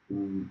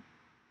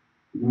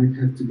 Might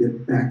have to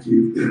get back to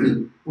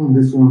you on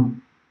this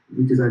one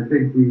because I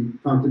think we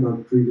talked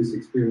about previous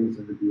experience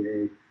in the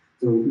BAA.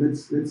 So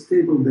let's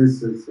table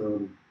this as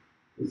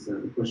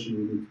a question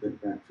we need to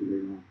get back to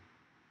later on.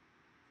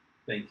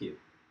 Thank you.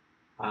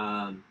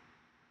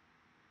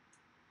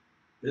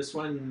 This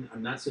one,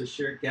 I'm not so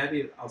sure.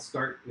 Gabby, I'll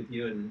start with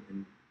you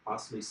and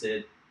possibly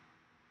Sid.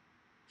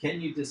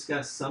 Can you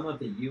discuss some of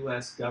the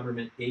U.S.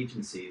 government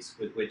agencies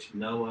with which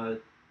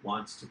NOAA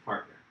wants to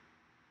partner?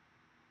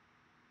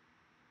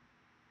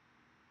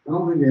 I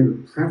don't think we have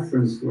a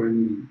preference for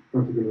any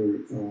particular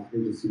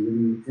agency.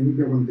 Any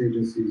government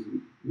agencies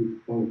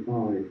would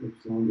qualify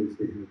as long as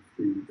they have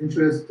the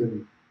interest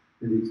and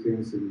the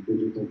experience in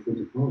digital twin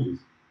technologies.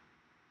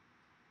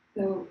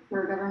 So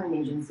for a government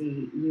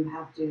agency, you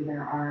have to,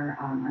 there are,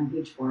 on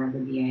page 4 of the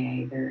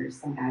BAA, there's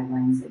some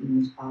guidelines that you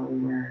need to follow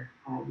where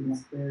you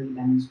must clearly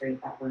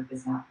demonstrate that work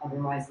is not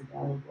otherwise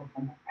available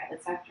from the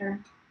private sector,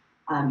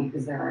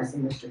 because there are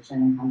some restriction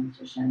and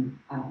competition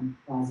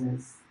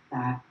clauses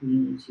that we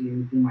need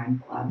to be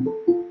mindful of.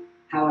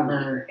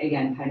 However,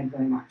 again, kind of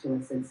going back to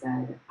what Sid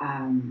said,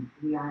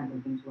 we aren't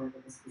looking to work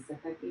with a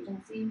specific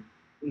agency.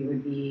 We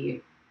would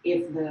be,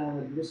 if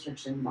the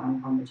restrictions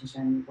on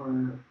competition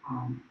were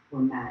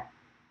met,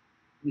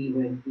 we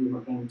would be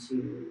looking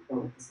to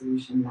go with the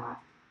solution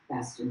that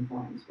best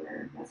informs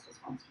where Vestas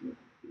wants to move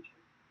in the future.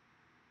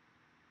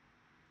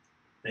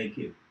 Thank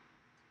you.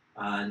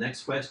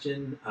 Next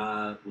question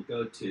will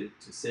go to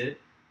Sid.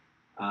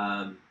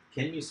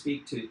 Can you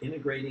speak to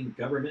integrating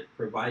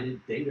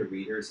government-provided data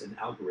readers and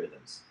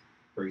algorithms?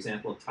 For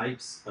example,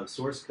 types of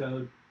source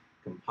code,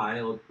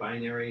 compiled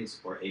binaries,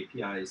 or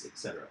APIs,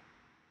 etc.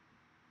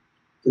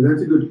 So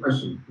that's a good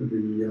question.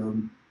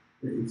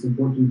 It's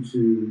important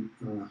to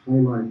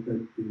highlight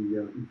that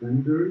the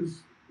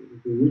vendors,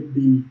 there would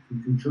be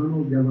an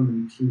internal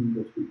government team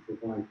that would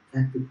provide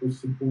tactical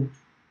support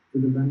to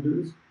the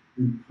vendors,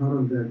 and part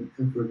of that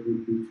effort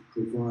would be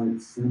to provide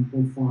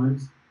sample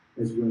files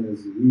as well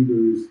as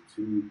readers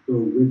to go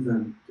with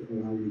them to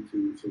allow you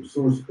to, so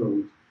source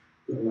code,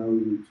 to allow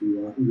you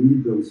to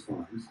read those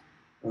files.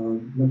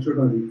 Not sure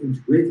about the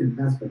integration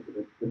aspect of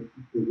it, but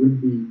there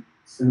would be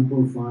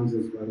sample files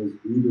as well as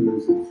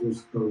readers and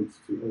source codes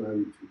to allow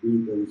you to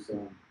read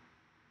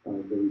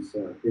those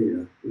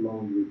data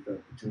along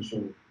with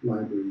potential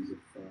libraries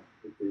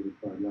if they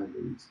require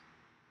libraries.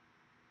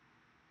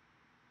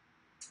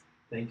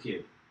 Thank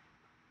you.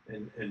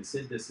 And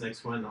Sid, this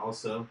next one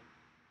also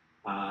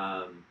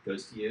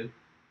goes to you.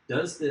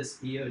 Does this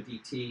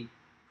EODT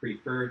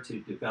prefer to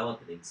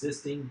develop an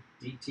existing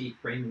DT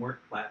framework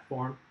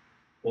platform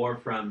or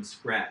from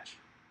scratch,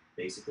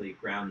 basically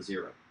ground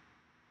zero?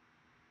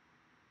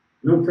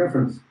 No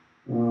preference.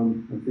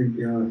 I think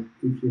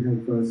if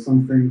you have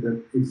something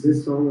that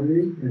exists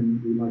already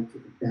and you like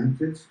to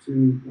adapt it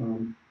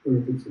to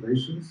Earth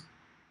observations,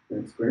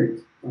 that's great.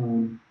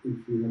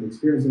 If you have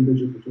experience in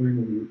digital twin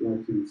and you'd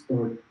like to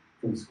start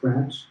from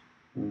scratch,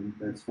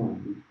 that's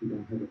fine. We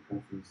don't have a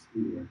preference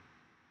either way.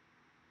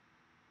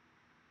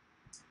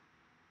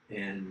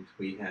 And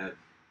we have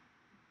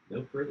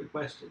no further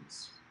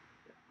questions.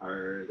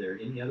 Are there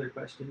any other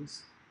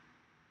questions?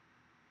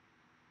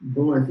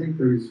 Bo, I think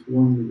there is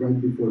one right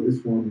before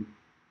this one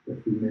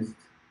that we missed.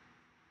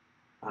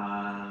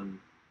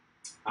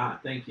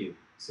 Thank you,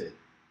 Sid.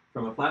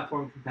 From a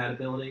platform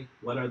compatibility,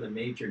 what are the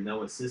major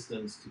NOAA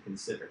systems to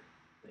consider?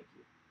 Thank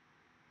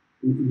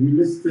you. We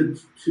listed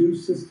two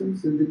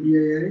systems in the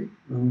BAA.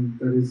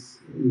 That is,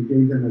 we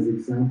gave them as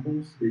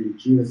examples, the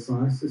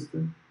GSI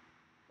system,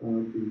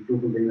 the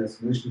Global Data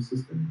Assimilation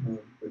System,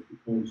 that we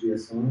call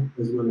GSI,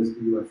 as well as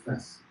the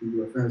UFS. The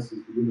UFS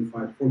is the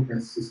Unified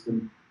Forecast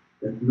System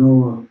that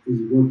NOAA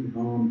is working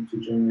on to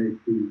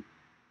generate the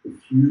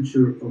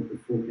future of the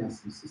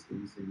forecasting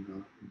systems in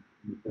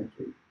the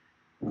decade.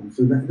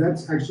 So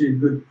that's actually a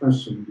good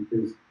question,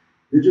 because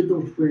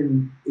digital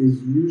twin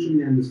is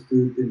usually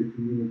understood in the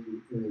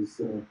community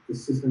as the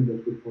system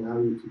that would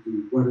allow you to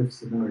do what-if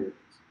scenarios.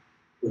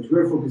 What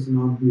we're focusing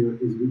on here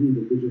is really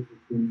the digital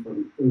twin for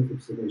the Earth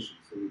observation,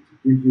 so to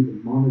give you the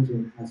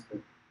monitoring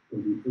aspect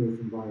of the Earth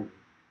environment.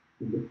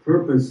 And the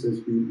purpose,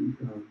 as we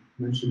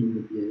mentioned in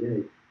the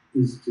BAA,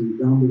 is to,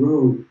 down the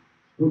road,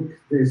 hook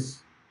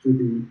this to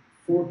the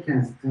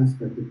forecast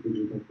aspect of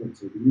digital twin.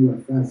 So the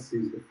UFS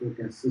is the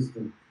forecast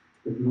system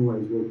that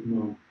NOAA is working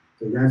on.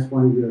 So that's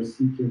why we are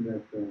seeking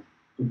that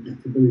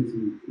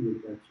compatibility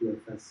with that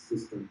UFS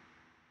system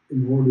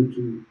in order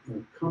to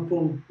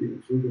couple the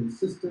observing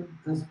system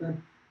aspect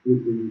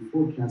with the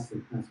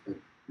forecasting aspect.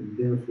 And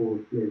therefore,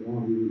 later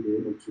on, we will be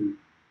able to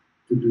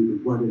do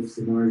the what-if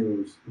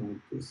scenarios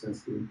to assess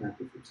the impact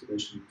of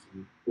observations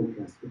and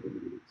forecast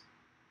capabilities.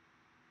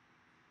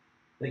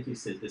 Thank you,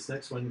 Sid. This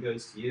next one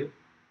goes to you.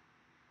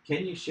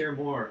 Can you share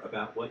more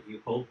about what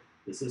you hope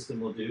the system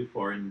will do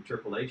for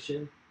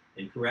interpolation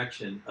and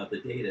correction of the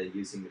data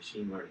using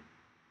machine learning?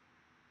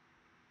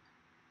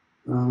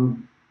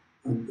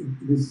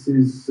 This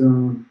is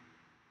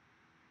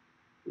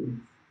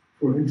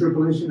for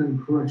interpolation and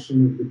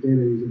correction of the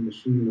data using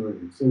machine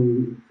learning. So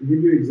to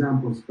give you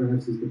examples,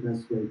 perhaps is the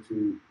best way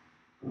to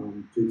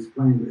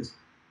explain this.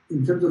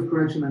 In terms of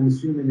correction, I'm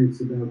assuming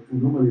it's about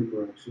anomaly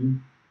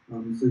correction.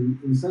 So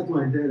in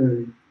satellite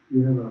data,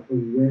 you have a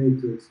way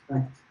to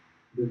expect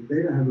the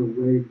data have a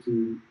way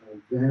to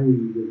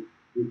vary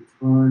with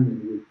time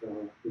and with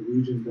the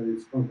regions that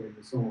it's covering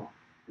and so on.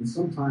 And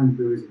sometimes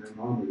there is an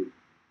anomaly.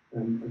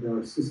 And there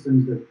are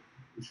systems that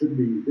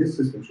this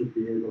system should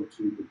be able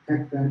to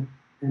detect that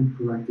and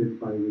correct it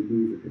by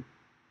removing it.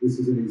 This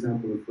is an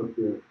example of what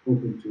we're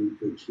hoping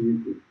to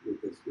achieve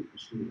with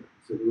machine learning.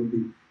 So there will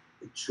be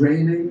a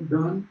training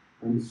done,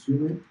 I'm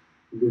assuming,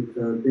 with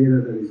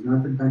data that is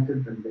not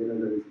impacted and data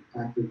that is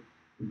impacted,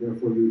 and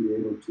therefore you'll be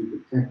able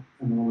to detect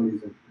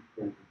anomalies and correct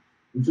them.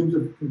 In terms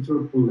of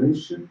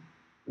interpolation,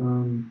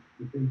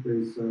 I think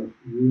there's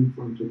room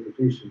for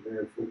interpretation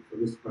there for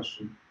this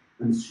question.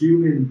 I'm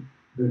assuming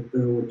that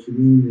what you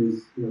mean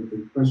is, what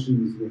the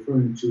question is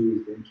referring to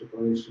is the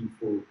interpolation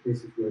for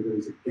cases where there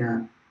is a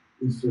gap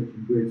in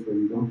certain grids where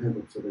you don't have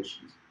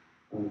observations.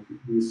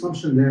 The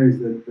assumption there is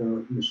that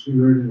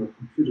machine learning or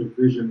computer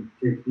vision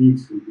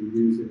techniques will be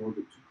used in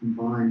order to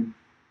combine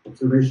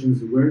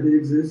observations where they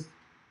exist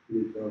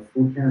with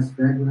forecast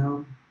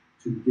background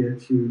to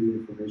get you the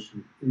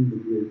information in the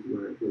grid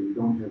where you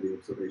don't have the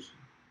observation.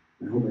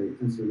 I hope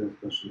I answered that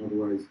question.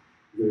 Otherwise,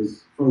 if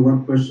there's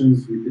follow-up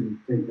questions, we can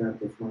take that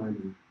offline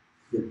and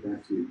get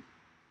back to you.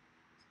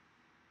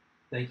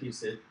 Thank you,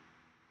 Sid.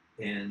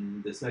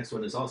 And this next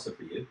one is also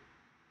for you.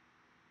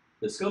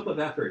 The scope of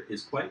effort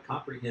is quite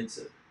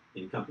comprehensive,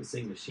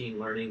 encompassing machine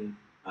learning,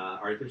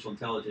 artificial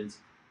intelligence,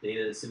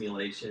 data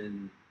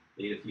assimilation,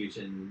 data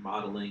fusion,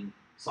 modeling,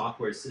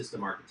 software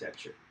system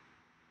architecture.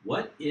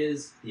 What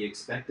is the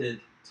expected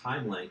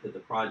time length of the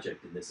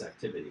project in this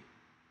activity?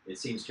 It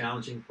seems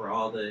challenging for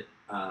all the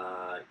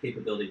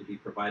capability to be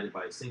provided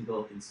by a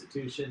single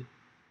institution.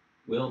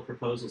 Will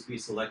proposals be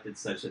selected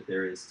such that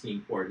there is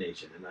team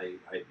coordination? And I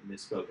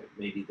misspoke.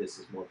 Maybe this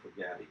is more for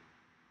Gabby.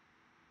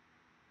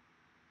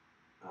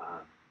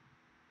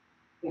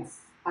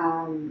 Yes.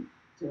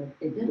 So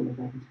it did look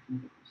like a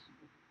technical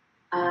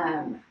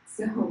question.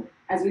 So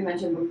as we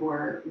mentioned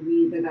before,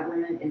 the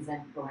government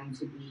isn't going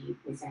to be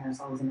placing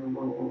ourselves in a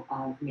role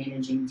of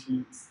managing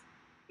teams.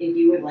 If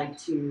you would like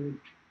to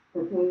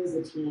propose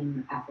a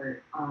team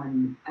effort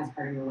as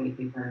part of your white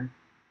paper,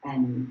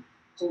 and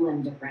pull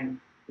in different,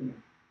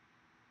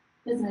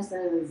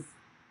 businesses.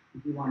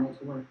 If you wanted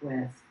to work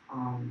with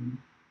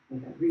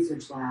like a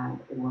research lab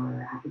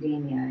or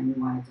academia, and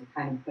you wanted to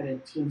kind of put a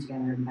team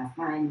together and best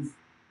minds,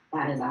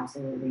 that is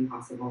absolutely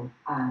possible.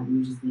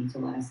 You just need to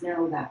let us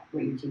know that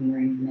what your teaming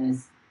arrangement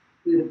is,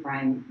 who the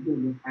prime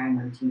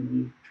or team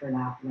lead for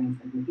that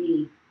arrangement would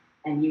be,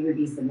 and you would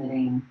be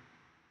submitting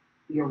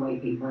your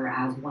white paper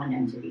as one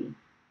entity,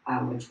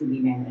 which would be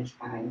managed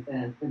by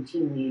the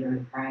team lead or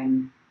the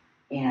prime.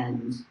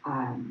 And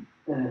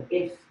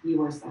if you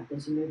were selected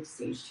to move to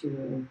stage 2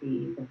 of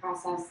the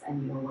process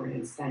and you were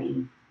awarded a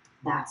study,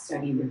 that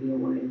study would be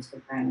awarded to the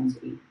prime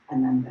entity,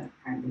 and then the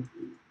prime would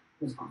be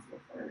responsible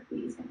for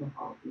liaising with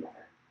all of the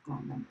other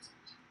members of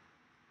the team.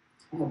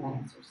 I hope that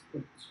answers the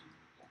question.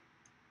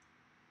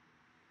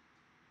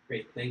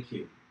 Great, thank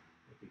you.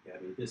 Thank you,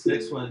 Gabby. This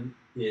next one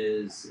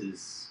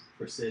is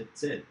for Sid.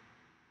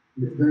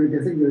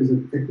 Derek, I think there is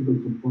a technical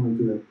component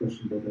to that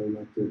question that I would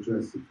like to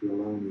address, if you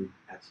allow me.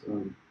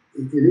 Absolutely.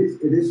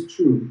 It is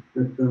true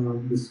that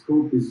the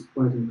scope is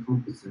quite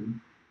encompassing,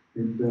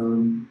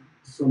 and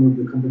some of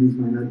the companies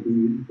might not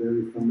be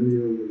very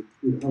familiar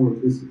with our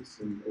business,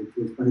 and it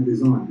was by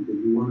design because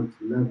we wanted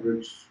to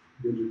leverage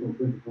digital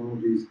twin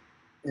technologies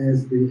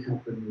as they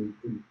happen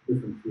in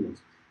different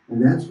fields.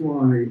 And that's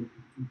why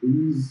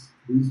these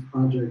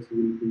projects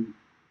will be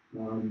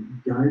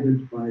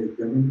guided by a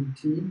government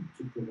team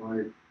to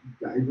provide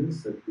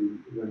guidance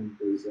when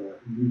there's a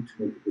need to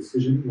make a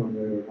decision one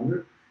way or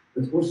another,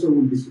 but also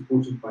will be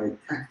supported by a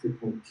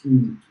tactical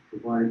team to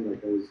provide,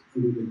 like I was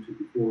alluding to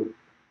before,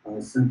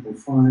 sample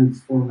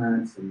files,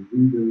 formats, and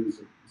readers,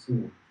 and so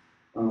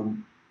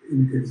on.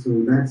 So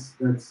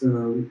that's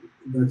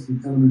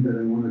an element that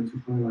I wanted to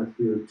highlight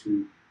here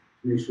to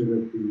make sure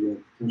that the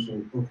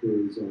potential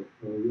offerers are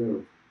aware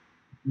of.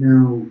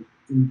 Now,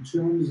 in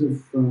terms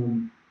of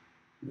the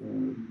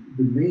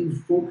main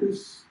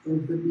focus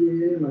of the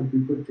BAA, like we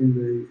put in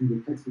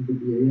the text of the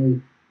BAA,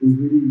 is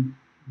really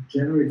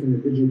generating a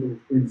digital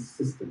twin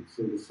system.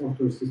 So the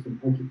software system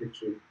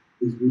architecture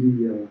is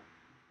really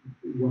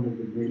one of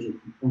the major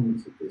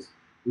components of this.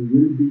 We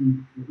will be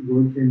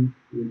working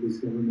with these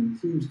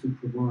government teams to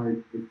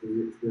provide, if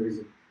there is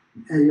an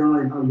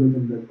AI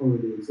algorithm that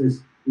already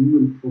exists, we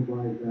will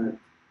provide that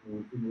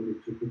in order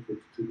to hook it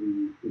to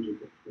the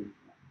digital twin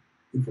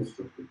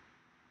infrastructure.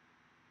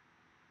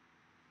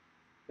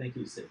 Thank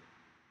you, Sid.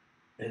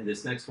 And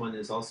this next one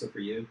is also for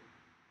you.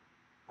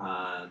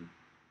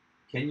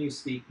 Can you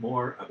speak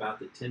more about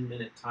the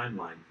 10-minute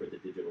timeline for the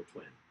digital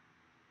twin?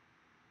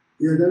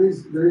 Yeah, that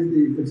is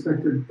the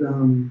expected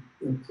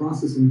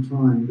processing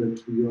time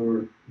that we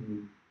are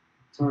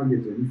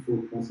targeting for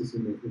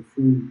processing a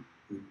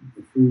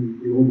full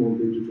global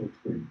digital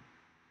twin.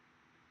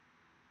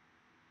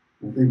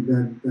 I think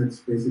that's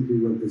basically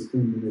what this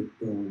 10-minute,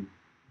 and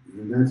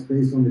that's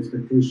based on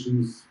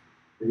expectations,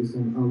 based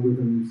on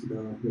algorithms that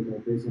are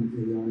based on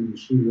AI and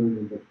machine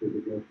learning that were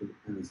developed in the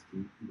past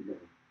in the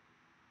lab.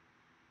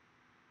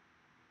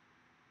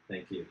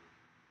 Thank you.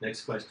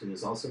 Next question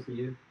is also for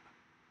you.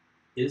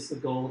 Is the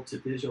goal to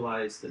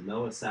visualize the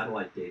NOAA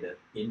satellite data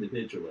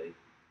individually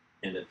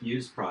and a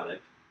fused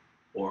product,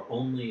 or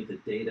only the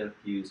data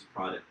fused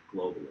product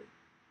globally?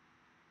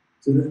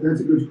 So that's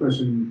a good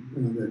question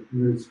that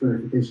merits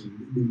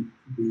clarification.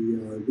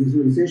 The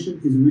visualization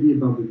is really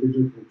about the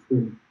digital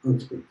twin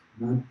output,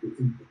 not the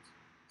input.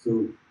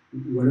 So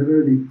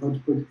whatever the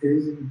output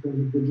is in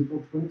terms of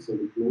digital twin, so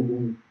the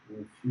global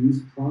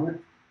fused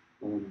product,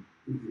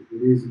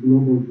 it is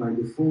global by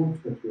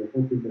default, but we're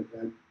hoping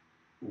that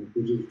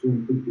digital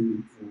twin could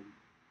be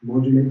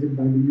modulated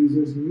by the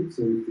user's needs.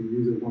 So if the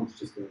user wants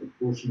just a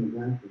portion of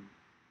that,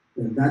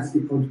 then that's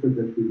the output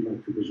that we would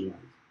like to visualize.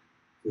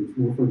 So it's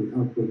more for the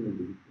output than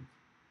the input.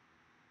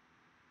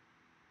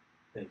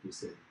 Thank you,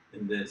 Sid.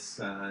 And this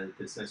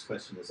next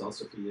question is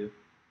also for you.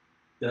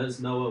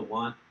 Does NOAA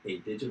want a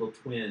digital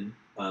twin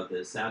of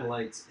the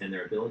satellites and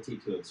their ability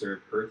to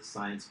observe Earth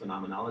science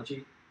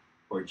phenomenology,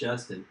 or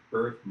just an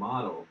Earth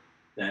model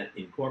that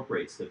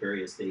incorporates the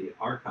various data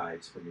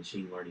archives for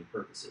machine learning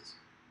purposes?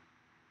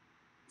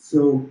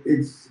 So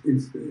it's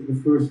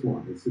the first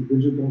one. It's a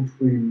digital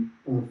twin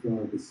of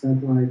the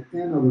satellite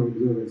and other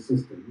observer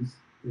systems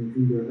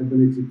in their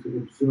ability to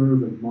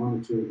observe and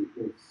monitor the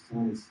Earth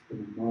science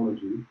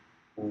phenomenology,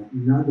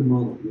 not the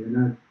model. We are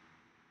not,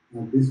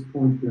 at this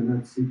point, we are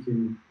not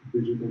seeking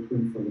digital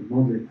twin for the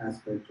modeling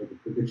aspect or the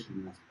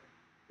prediction aspect.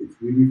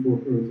 It's really for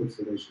Earth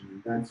observation,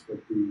 and that's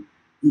what the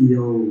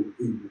EO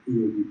in the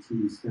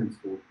EODT stands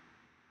for.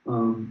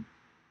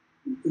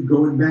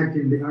 Going back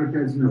in the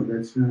archives, no,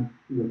 that's not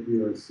what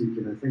we are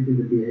seeking. I think in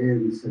the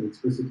BAA we said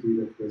explicitly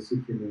that we're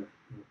seeking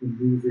a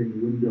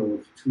moving window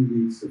of 2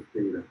 weeks of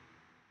data.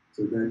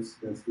 So that's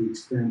the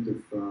extent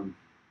of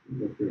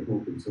what we're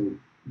hoping. So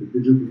the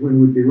digital twin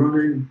would be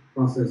running,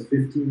 process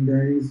 15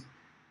 days,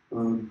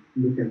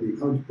 look at the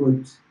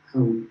output,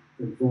 how it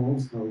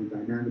evolves, how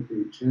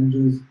dynamically it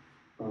changes,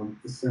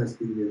 assess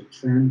the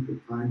trend, the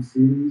time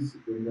series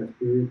during that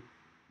period.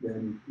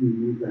 Then we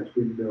move that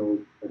window,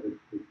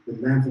 the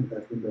length of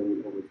that window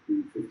will always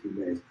be 15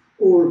 days.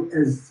 Or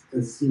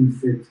as seen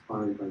fit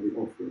by the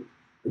author.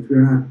 But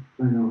we're not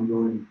planning on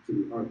going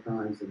to the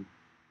archives and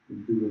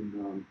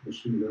doing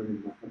machine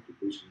learning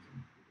applications.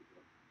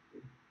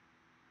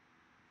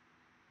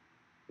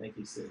 Thank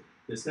you, Sid.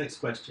 This next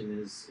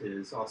question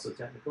is also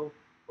technical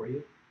for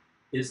you.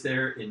 Is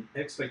there an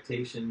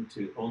expectation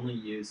to only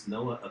use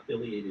NOAA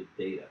affiliated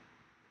data?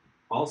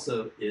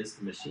 Also, is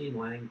the machine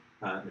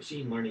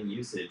learning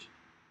usage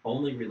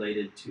only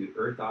related to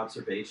Earth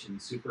observation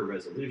super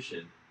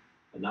resolution,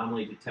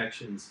 anomaly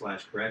detection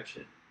 /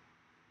 correction?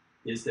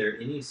 Is there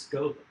any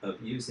scope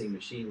of using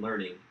machine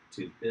learning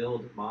to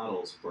build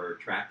models for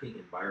tracking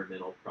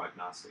environmental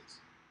prognostics?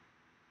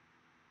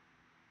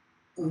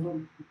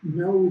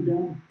 No, we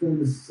don't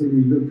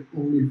necessarily look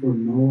only for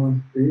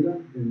NOAA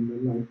data,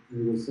 and like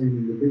I was saying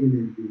in the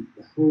beginning,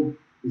 the hope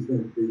is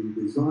that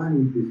the design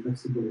would be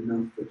flexible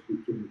enough that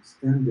we can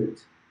extend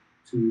it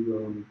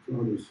to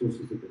other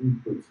sources of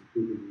inputs,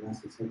 including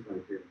NASA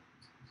satellite data,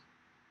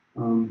 for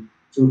instance.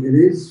 So it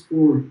is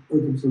for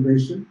Earth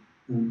observation,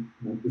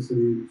 not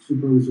necessarily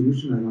super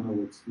resolution. I don't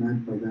know what's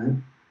meant by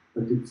that,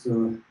 but it's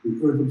the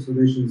Earth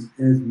observations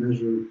as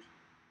measured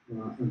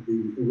at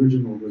the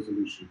original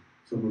resolution.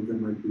 Some of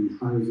them might be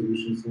high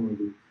resolution,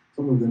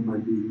 some of them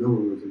might be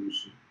lower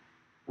resolution.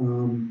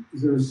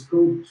 Is there a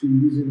scope to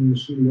using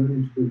machine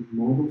learning to build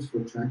models for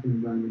tracking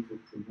environmental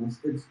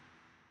prognostics?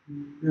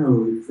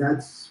 No, if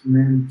that's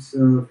meant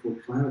for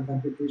climate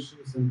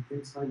applications and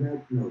things like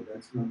that, no,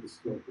 that's not the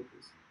scope of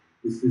this.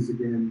 This is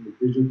again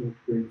the digital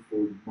twin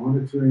for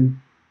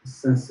monitoring,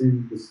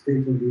 assessing the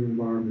state of the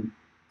environment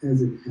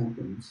as it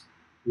happens,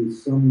 with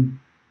some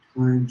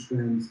time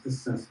trends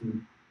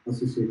assessment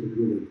associated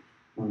with it.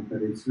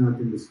 But it's not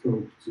in the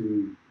scope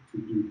to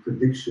do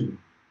prediction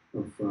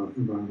of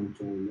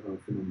environmental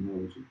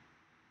phenomenology.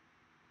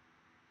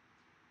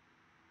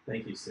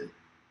 Thank you, Sid.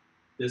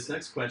 This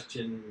next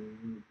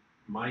question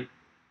might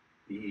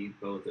be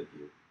both of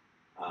you.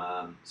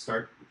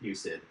 Start with you,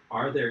 Sid.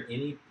 Are there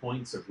any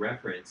points of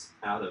reference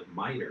out of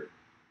MITRE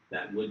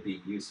that would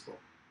be useful?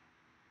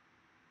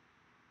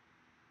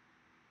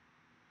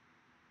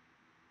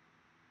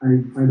 I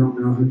don't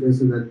know how to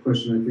answer that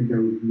question. I think I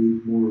would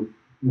need more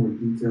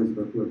details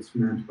about what's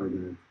meant by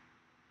that.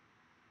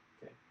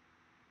 Okay.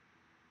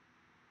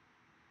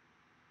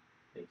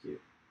 Thank you.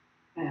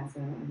 I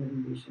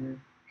wouldn't be sure.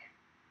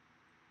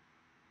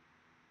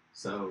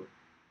 So,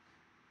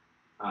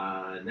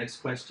 next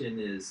question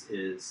is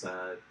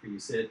for you,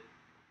 Sid.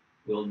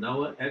 Will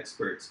NOAA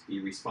experts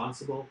be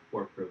responsible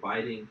for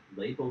providing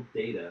labeled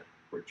data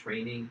for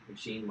training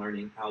machine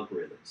learning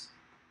algorithms,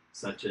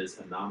 such as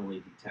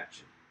anomaly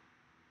detection?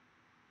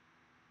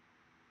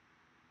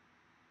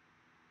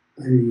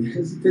 I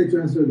hesitate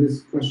to answer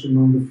this question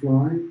on the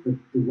fly, but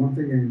the one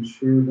thing I'm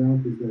sure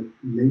about is that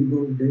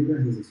labeled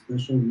data has a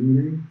special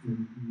meaning,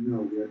 and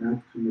no, we are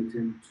not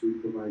committing to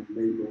provide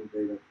labeled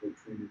data for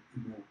training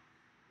ML.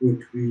 What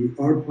we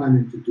are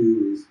planning to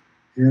do is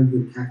have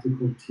the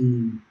tactical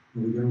team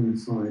on the government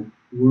side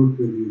work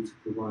with you to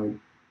provide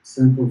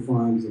sample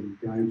files and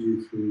guide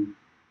you through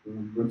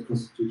what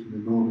constitutes an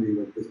anomaly,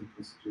 what doesn't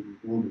constitute an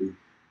anomaly.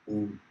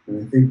 But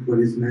I think what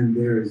is meant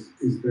there is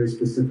very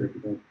specific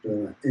about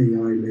AI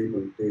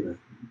labeled data.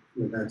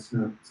 Well, that's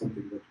not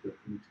something that we're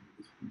committing at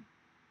this point.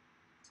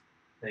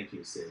 Thank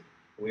you, Sid.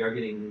 We are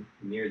getting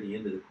near the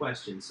end of the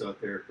questions, so if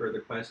there are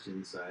further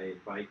questions, I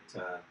invite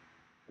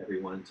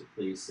everyone to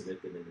please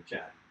submit them in the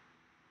chat.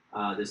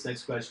 This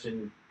next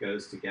question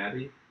goes to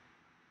Gabby.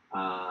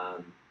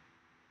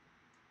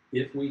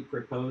 If we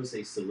propose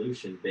a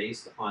solution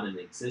based on an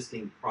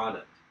existing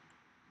product,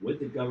 would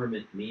the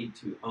government need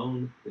to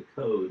own the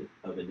code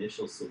of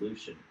initial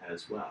solution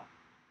as well?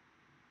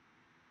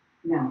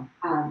 No.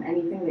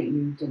 Anything that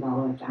you've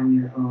developed on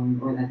your own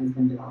or that has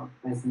been developed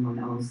by someone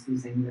else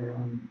using their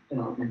own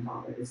development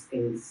dollars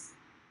is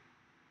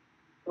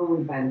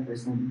owned by the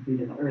person who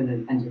or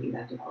the entity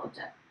that developed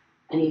it.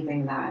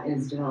 Anything that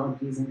is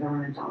developed using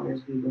government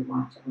dollars, we would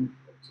want to own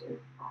it too,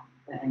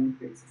 but any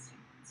pre-existing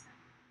ones.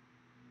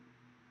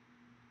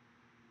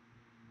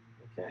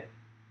 Okay.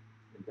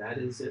 And that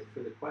is it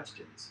for the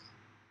questions.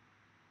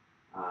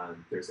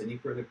 If there's any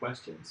further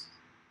questions,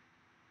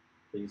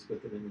 please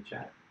put them in the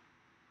chat.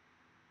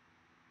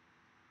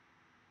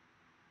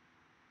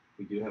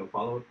 We do have a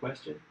follow-up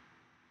question.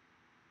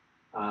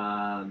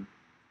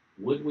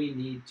 Would we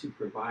need to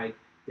provide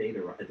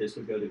data? This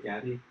would go to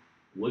Gabby.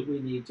 Would we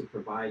need to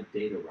provide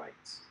data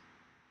rights?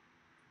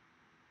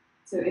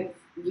 So if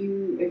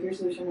your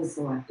solution is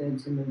selected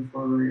to move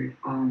forward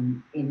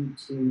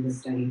into the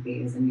study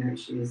phase and you're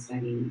issued a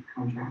study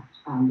contract,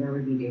 there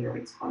would be data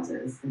rights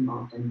clauses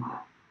involved in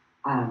that.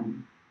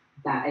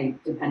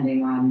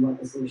 Depending on what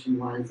the solution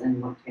was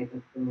and what type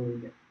of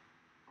code,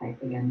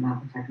 again,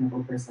 not the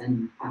technical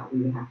person,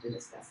 we would have to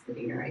discuss the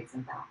data rights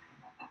of that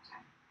at that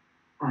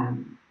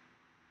time.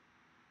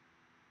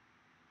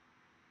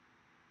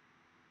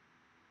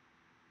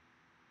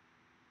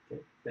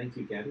 Okay, thank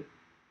you, Gabby.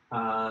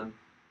 I'm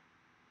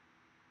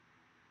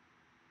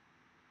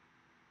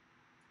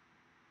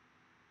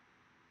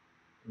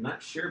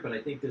not sure, but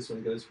I think this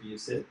one goes for you,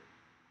 Sid.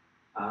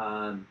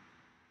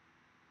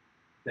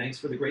 Thanks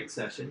for the great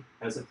session.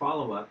 As a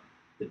follow-up,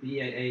 the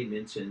BAA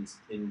mentions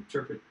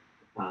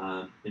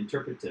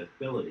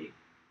interpretability,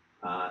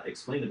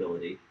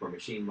 explainability for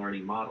machine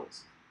learning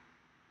models.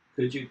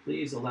 Could you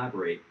please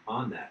elaborate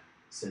on that,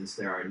 since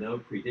there are no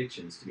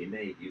predictions to be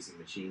made using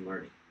machine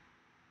learning?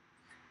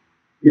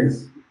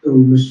 Yes, so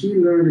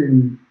machine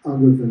learning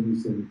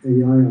algorithms and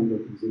AI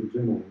algorithms in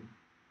general,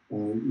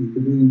 you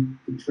can do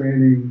the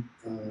training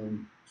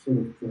sort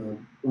of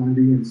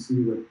blindly and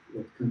see what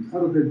comes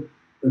out of it,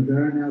 but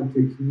there are now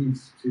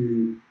techniques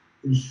to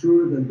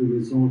ensure that the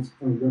results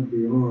are what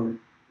they are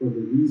for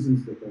the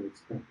reasons that are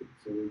expected.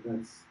 So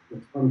that's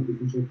part of the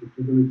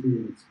interpretability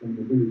and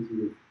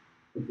explainability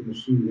of the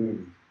machine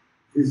learning.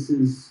 This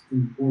is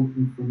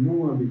important for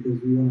NOAA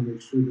because we want to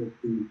make sure that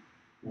the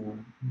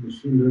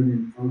machine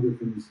learning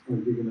algorithms are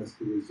giving us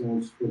the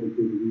results for the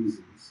good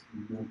reasons,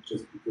 and not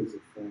just because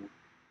of the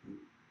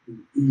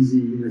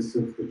easiness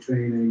of the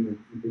training and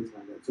things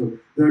like that. So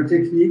there are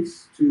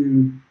techniques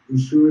to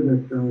ensure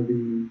that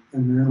the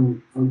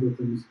ML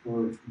algorithms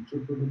are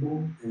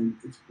interpretable and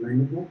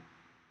explainable,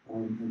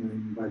 and I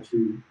invite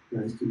you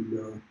guys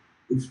to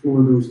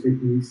explore those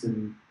techniques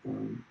and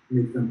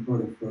make them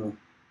part of the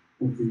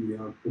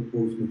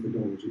proposed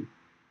methodology.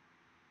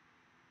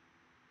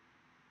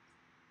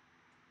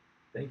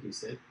 Thank you,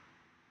 Sid.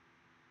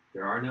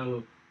 There are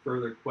no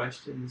further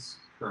questions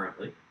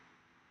currently.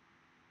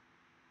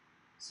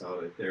 So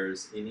if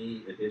there's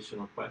any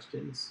additional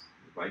questions,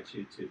 I invite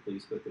you to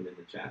please put them in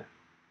the chat.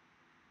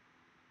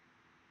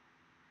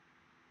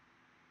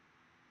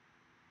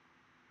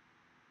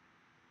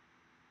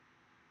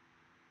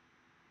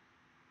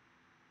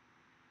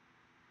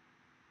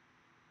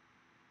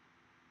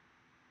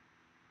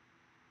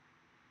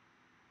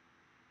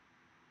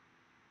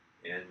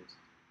 And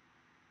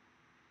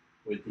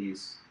with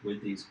these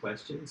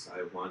questions,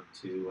 I want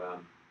to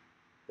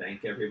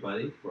thank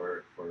everybody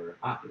for here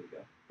we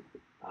go.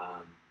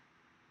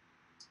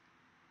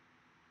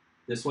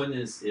 This one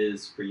is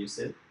for you,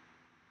 Sid.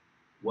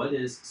 What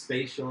is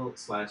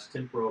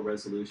spatial/temporal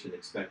resolution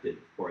expected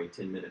for a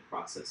 10-minute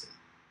processing?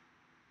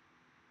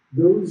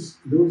 Those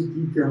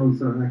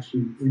details are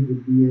actually in the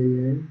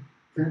BAA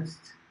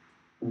text.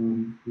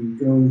 We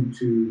go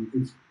into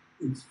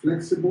it's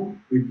flexible.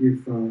 We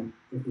give a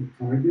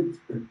target,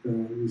 but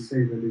we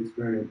say that it's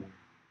variable.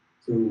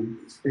 So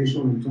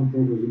spatial and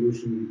temporal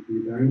resolution would be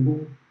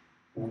variable,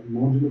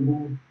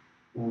 modulable,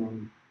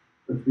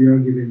 but we are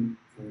giving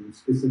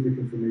specific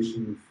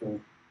information of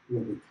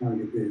what the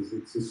target is.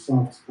 It's a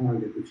soft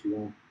target, if you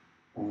want,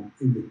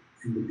 in the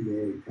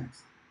BAA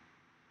text.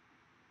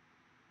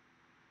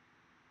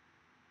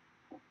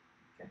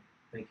 Okay,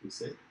 thank you,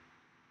 Sid.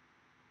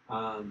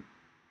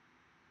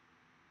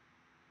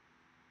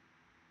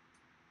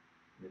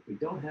 If we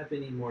don't have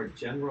any more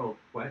general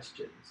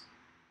questions,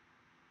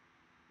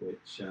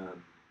 which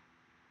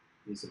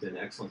these have been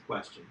excellent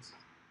questions,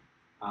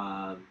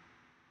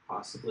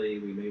 possibly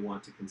we may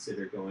want to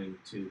consider going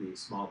to the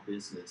small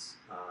business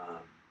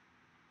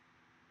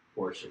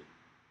portion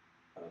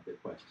of the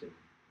question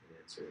and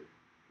answer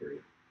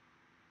period.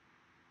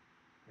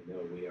 I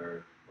know we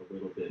are a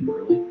little bit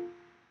early,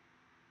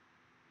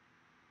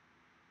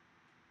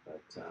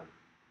 but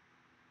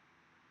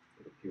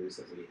it appears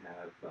that we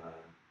have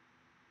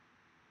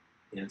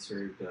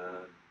answered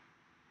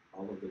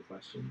all of the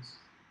questions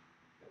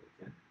that we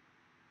can.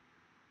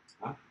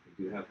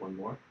 We do have one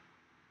more.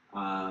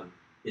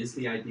 Is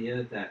the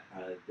idea that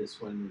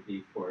this one would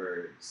be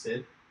for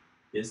Sid?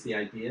 Is the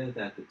idea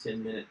that the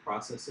 10-minute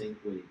processing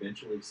would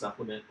eventually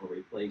supplement or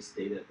replace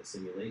data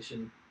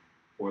assimilation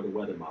for the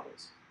weather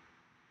models?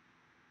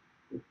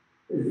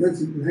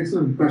 That's an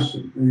excellent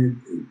question.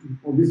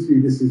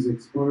 Obviously, this is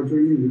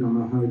exploratory. We don't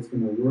know how it's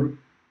going to work.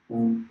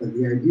 But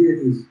the idea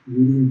is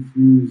really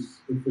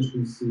infuse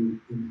efficiency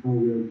in how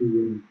we are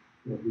doing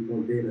what we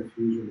call data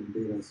fusion and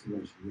data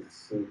assimilation. Yes.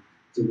 So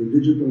the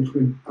digital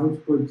twin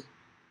output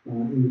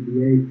in the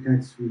BA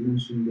text, we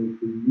mentioned that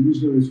the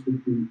users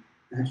could be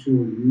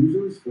actual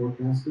users,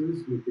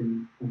 forecasters,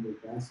 looking on the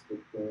desk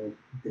at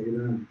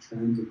data and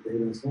trends of data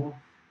and so on.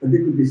 But they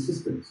could be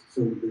systems.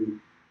 So the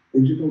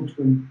digital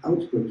twin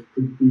output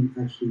could be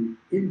actually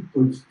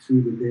inputs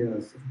to the data,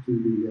 to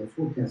the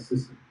forecast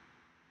system.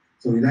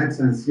 So in that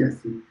sense,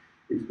 yes,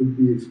 it could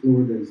be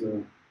explored as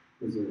a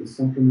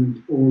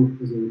supplement or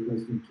as a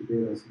replacement to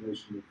data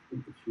assimilation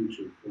of the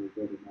future for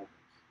weather models.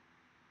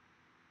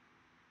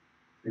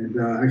 And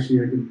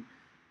actually, I could,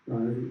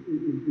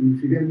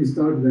 if you get me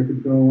started, I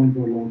could go on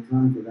for a long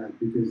time for that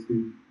because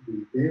the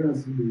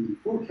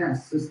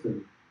forecast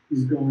system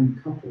is going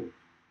coupled.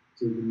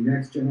 So the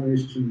next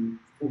generation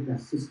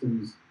forecast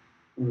systems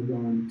are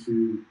going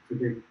to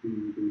predict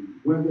the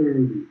weather,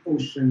 the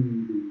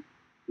ocean, the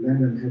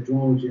land and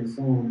hydrology and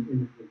so on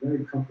in a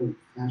very coupled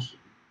fashion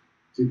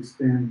to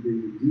extend the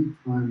lead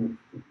time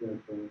of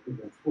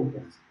that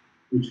forecast,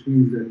 which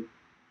means that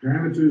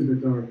parameters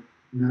that are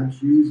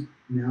not used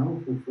now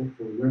for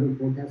weather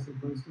forecasting,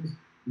 for instance,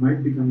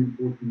 might become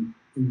important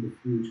in the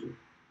future.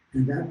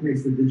 And that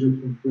makes the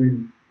digital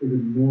twin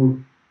even more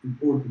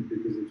important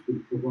because it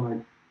will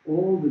provide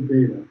all the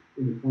data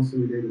in a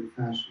consolidated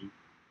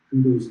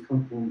to those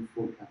cut-point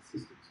forecast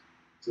systems.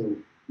 So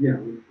yeah,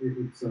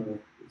 it's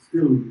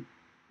still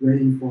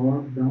way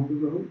far down the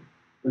road,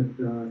 but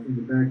in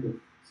the back of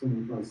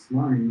some of us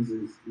minds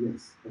is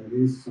yes, that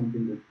is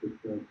something that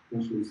could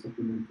potentially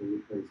supplement or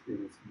replace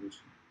data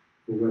assimilation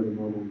for weather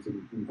models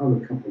and other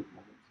coupled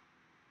models.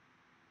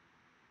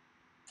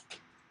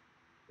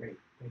 Great,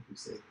 thank you,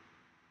 Sid.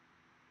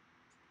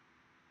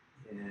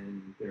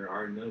 And there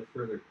are no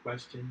further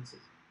questions at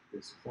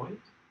this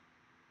point.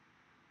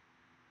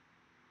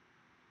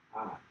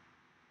 All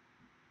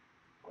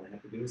I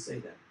have to do is say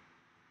that.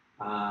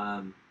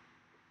 I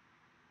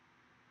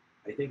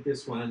think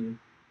this one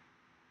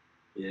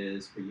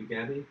is for you,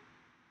 Gabby.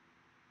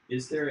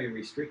 Is there a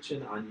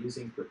restriction on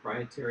using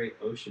proprietary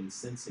ocean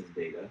sensing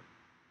data,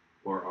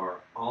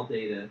 or all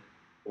data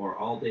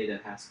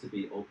has to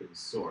be open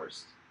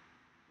sourced?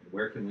 And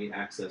where can we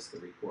access the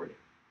recording?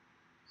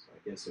 So I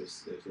guess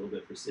there's a little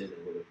bit for Sid and a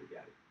little bit for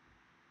Gabby.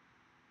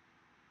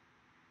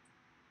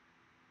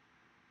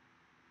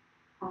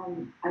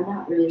 I'm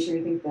not really sure.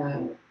 I think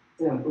the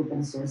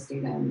open source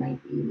data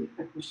might be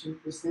a question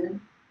for Sid.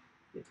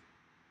 Yeah.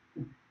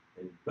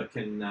 But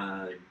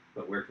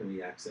where can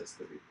we access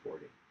the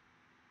recording?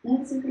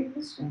 That's a great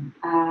question.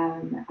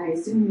 I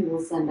assume we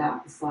will send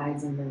out the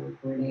slides and the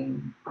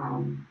recording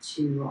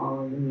to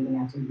all of the meeting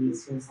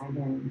attendees who have signed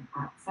in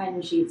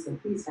sign-in sheets. So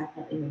please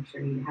definitely make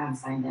sure you have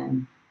signed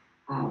in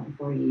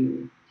before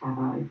you tap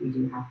out if you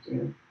do have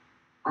to.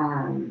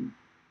 And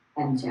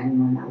to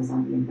anyone that was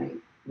on the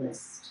invite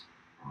list,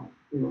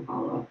 we will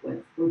follow up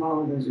with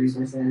all of those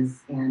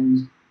resources,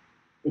 and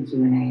the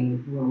Q&A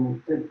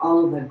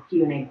all of the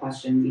Q&A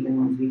questions, even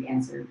ones we've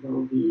answered,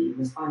 will be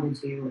responded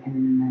to and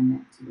an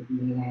amendment to the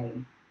BAA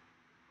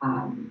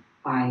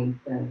by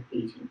the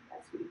 18th,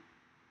 as we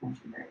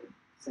mentioned earlier.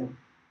 So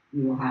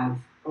you will have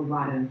a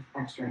lot of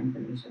extra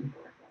information to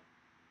work with.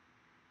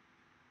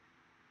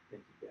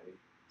 Thank you, Gabby.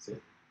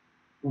 Sid?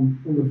 On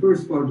the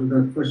first part of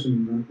that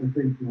question, I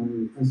think my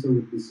answer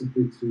would be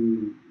simply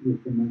to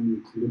recommend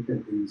you to look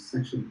at the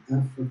section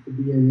F of the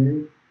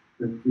BAA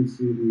that gives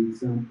you the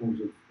examples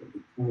of the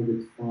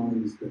target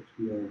files that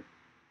we are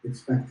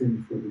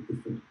expecting for the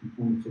different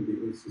components of the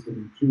Earth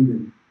system,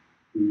 including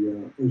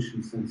the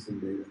ocean sensing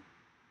data.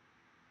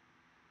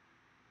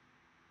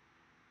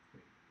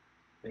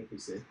 Thank you,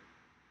 Sid.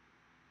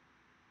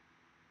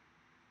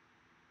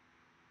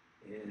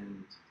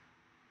 And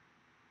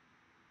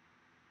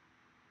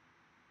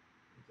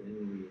then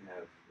we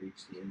have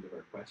reached the end of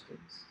our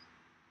questions.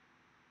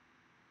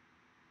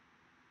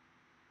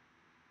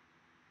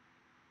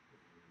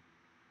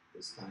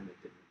 This time it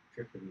didn't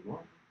trip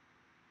anymore.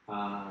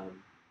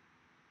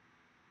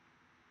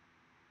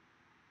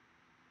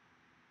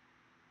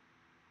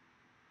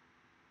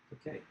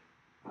 Okay.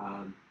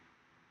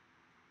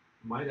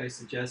 Might I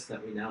suggest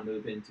that we now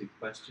move into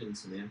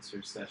questions and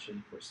answers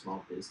session for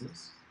small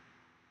business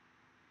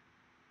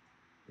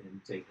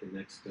and take the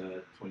next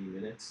 20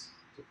 minutes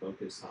to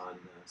focus on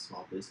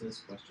small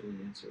business question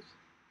and answers.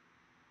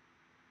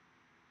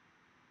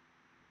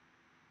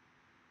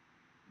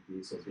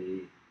 These will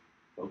be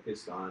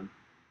focused on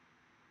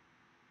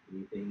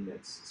anything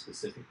that's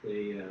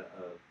specifically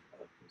of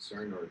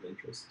concern or of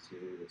interest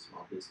to the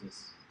small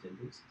business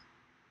attendees.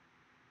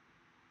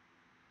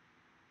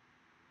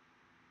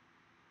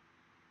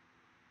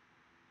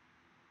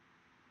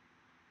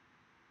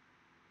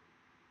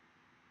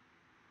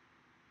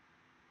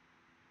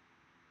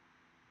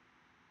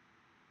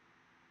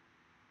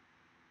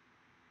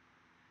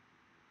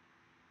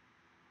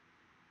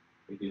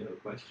 We do have a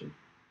question.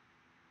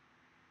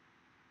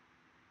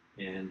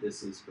 And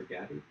this is for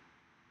Gabby.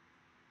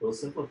 Will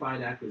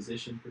simplified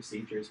acquisition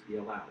procedures be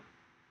allowed?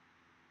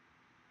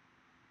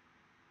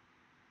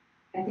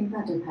 I think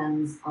that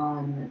depends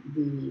on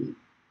the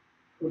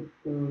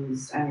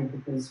proposed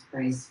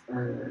price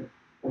for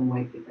the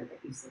white paper that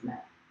you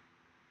submit.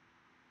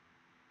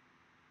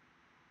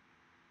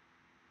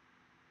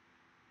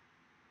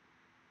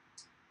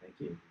 Thank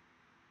you.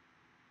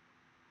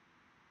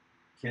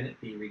 Can it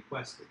be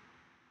requested?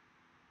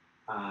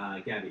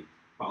 Gabby,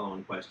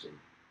 follow-on question.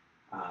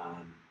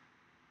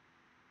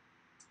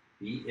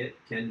 It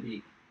can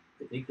be,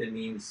 I think that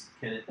means,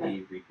 can it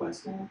be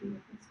requested?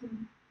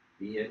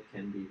 It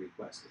can be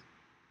requested.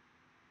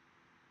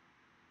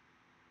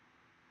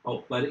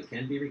 Oh, but it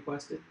can be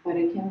requested? But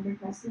it can be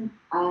requested?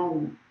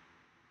 Yeah.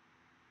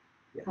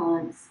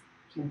 Collins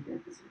can't be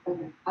requested.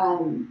 Okay.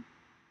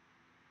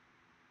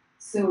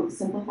 So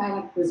simplified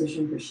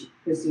acquisition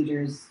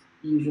procedures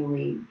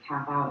usually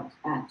cap out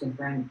at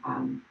different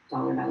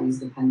dollar values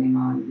depending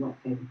on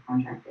what type of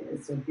contract it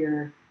is. So if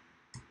you're,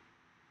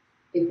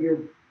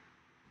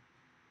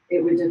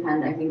 it would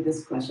depend, I think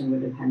this question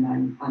would depend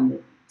on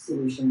the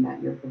solution that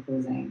you're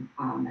proposing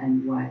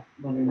and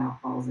whether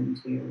that falls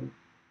into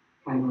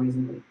categories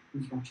of like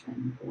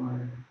construction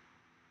or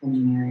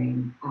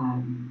engineering,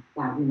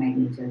 that we might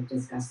need to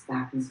discuss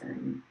that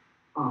concern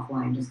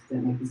offline just because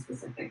it might be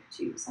specific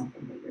to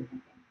something that you're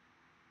thinking.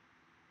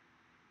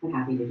 I'm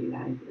happy to do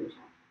that if you reach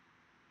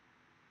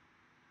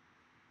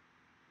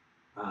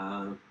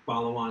out.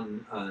 Follow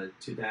on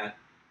to that.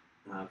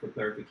 for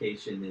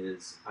clarification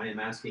is, I am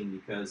asking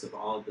because of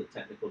all the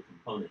technical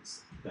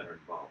components that are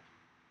involved.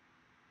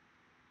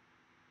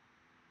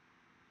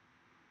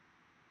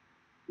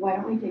 Why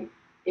don't we take,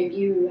 if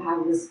you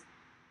have this,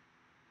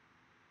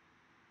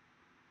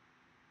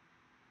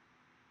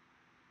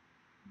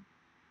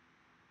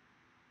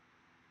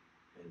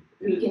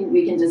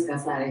 we can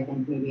discuss that, I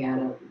think, maybe at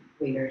a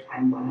later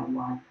time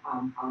one-on-one.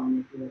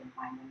 Colin, if you wouldn't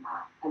mind,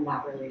 I'm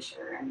not really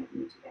sure. I need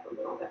to get a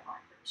little bit more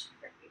information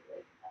from you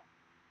later in the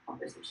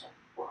conversation.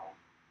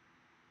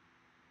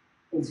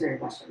 Thanks for your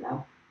question,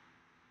 though.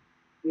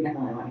 We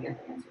definitely want to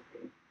get the answer for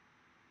you.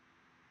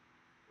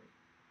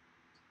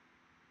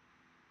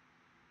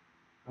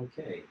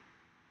 Okay,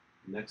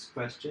 next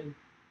question.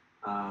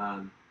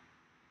 I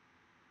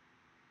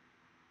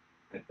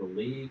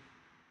believe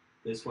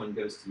this one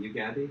goes to you,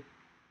 Gabby.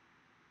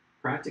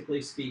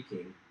 Practically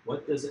speaking,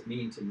 what does it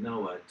mean to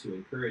NOAA to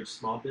encourage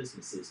small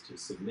businesses to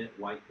submit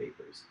white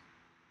papers?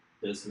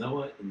 Does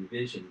NOAA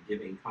envision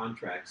giving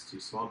contracts to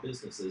small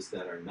businesses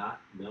that are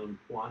not known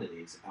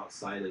quantities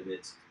outside of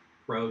its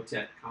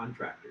pro-tech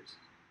contractors?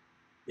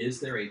 Is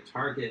there a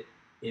target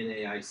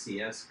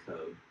NAICS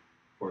code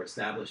for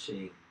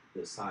establishing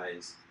the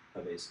size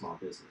of a small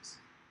business?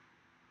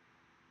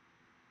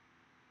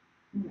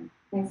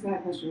 Thanks for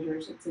that question,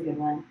 George. It's a good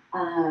one.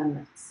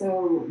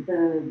 So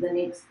the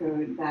NAICS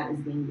code that is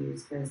being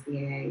used for this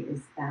BAA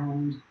is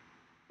found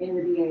in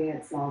the BAA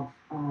itself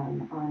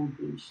on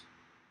page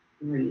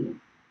 3.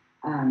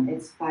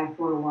 It's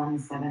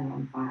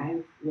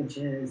 541715, which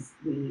is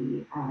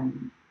the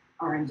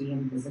R&D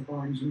in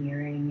physical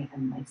engineering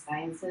and life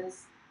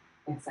sciences,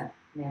 except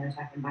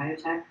nanotech and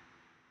biotech.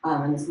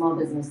 And the small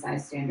business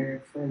size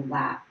standard for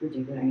that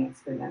particular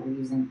NAICS code that we're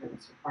using for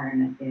this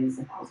requirement is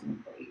 1,000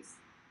 employees.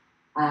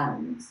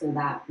 So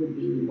that would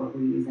be what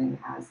we're using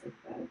as like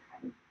the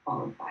kind of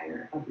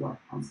qualifier of what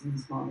counts as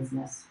a small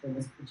business for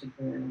this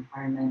particular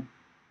requirement.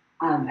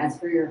 As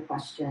for your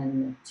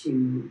question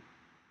to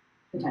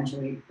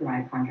potentially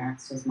provide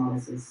contracts to small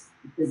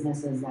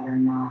businesses that are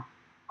not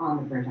on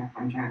the project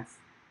contracts,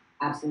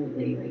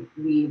 absolutely. Like,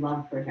 we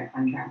love project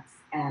contracts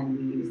and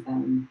we use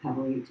them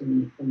heavily to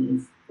meet the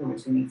needs for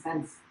which they make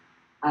sense.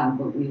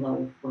 But we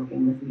love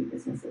working with new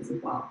businesses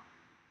as well.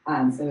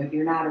 So if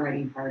you're not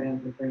already part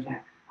of the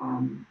project,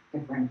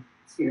 different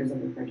spheres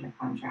of the project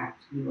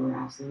contract, you are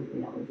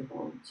absolutely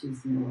eligible to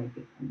submit a white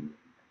paper and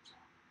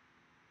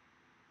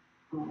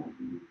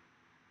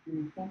I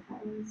think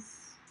that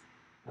was...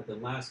 The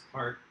last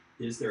part,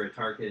 is there a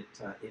target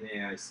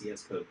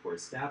NAICS code for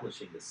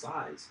establishing the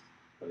size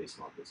of a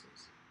small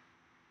business?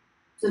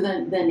 So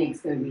the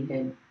NAICS code we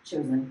had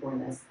chosen for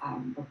this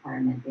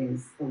requirement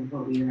is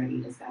what we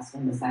already discussed,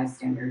 and the size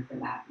standard for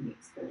that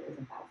NAICS code is 1,000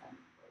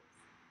 employees.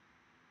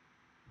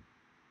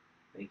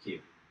 Thank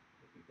you.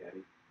 Thank you,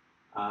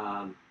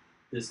 Gabby.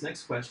 This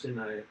next question,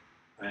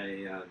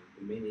 we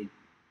may need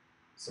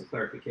some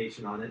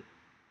clarification on it,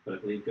 but I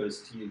believe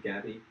goes to you,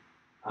 Gabby.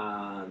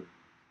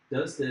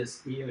 Does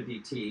this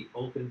EODT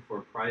open for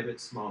private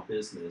small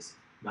business,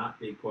 not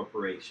big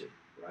corporation,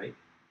 right?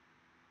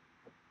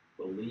 I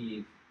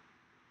believe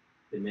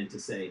they meant to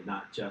say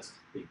not just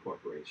big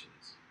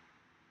corporations.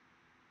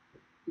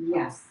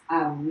 Yes,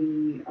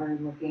 we are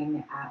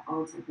looking at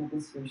all technical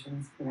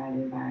solutions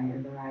provided by a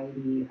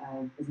variety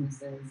of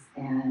businesses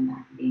and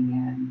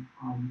academia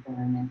and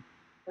government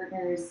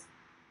partners.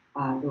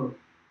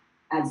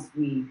 As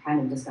we kind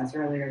of discussed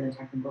earlier, the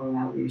Technical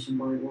Evaluation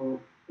Board will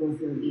go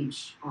through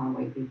each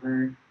white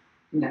paper,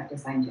 conduct a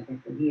scientific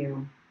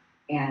review,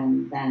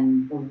 and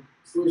then the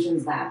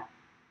solutions that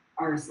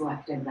are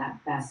selected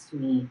that best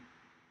meet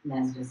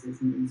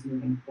NESDIS's needs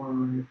moving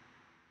forward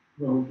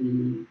will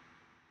be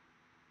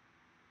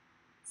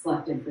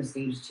selected for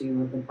stage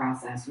 2 of the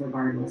process,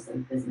 regardless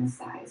of business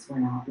size. We're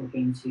not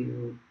looking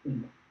to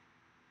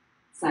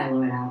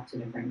silo it out to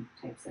different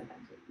types of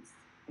entities.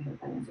 I hope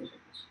that answers your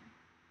question.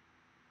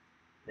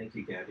 Thank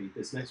you, Gabby.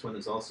 This next one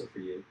is also for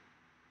you.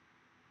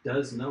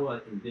 Does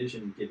NOAA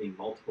envision giving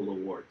multiple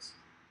awards?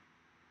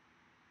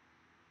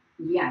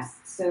 Yes,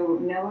 so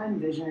NOAA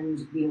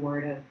envisioned the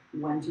award of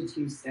 1 to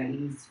 2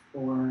 studies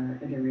for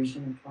a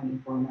duration of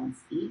 24 months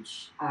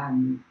each.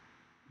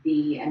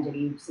 The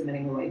entity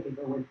submitting the white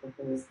paper would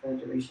propose the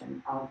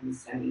duration of the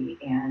study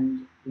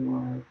and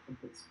your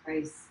proposed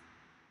price.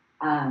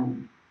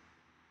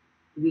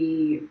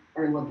 We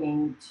are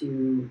looking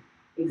to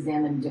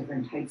examine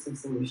different types of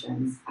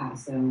solutions,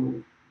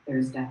 so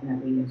there's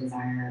definitely a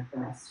desire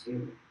for us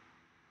to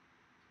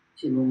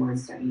award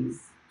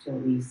studies to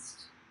at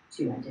least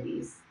 2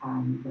 entities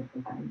with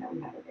the funding that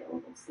we have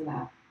available, so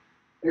that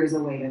there's a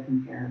way to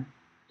compare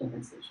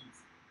different solutions.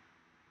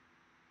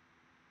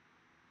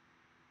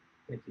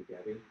 Thank you,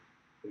 Gabby.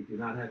 We do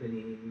not have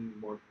any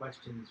more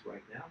questions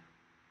right now.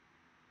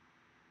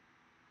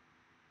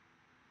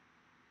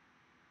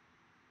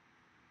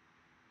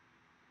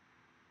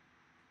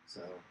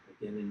 So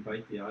again,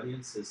 invite the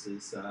audience. This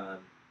is a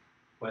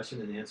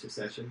question and answer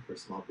session for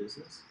small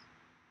business.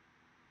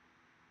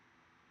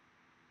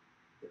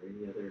 Are there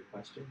any other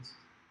questions?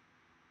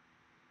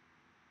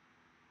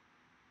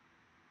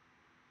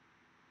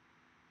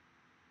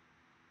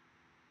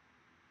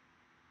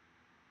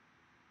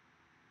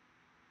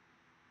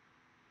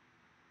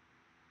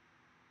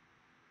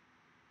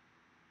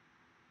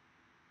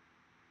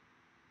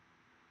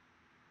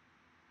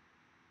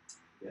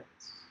 Yes.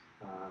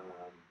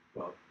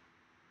 Well,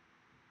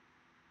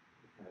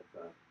 we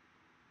have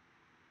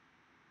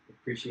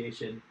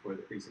appreciation for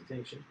the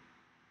presentation.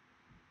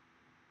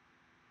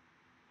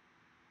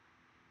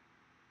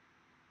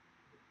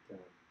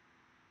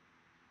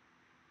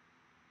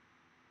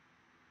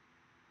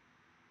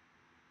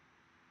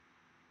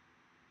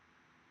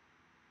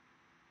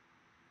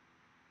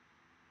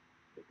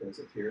 It does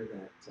appear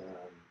that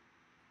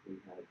we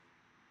have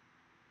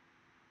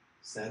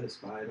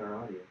satisfied our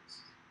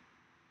audience,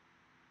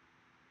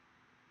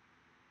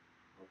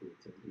 all the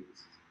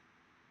attendees.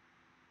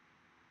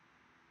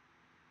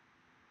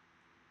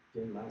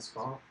 Again, last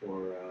call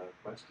for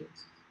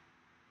questions.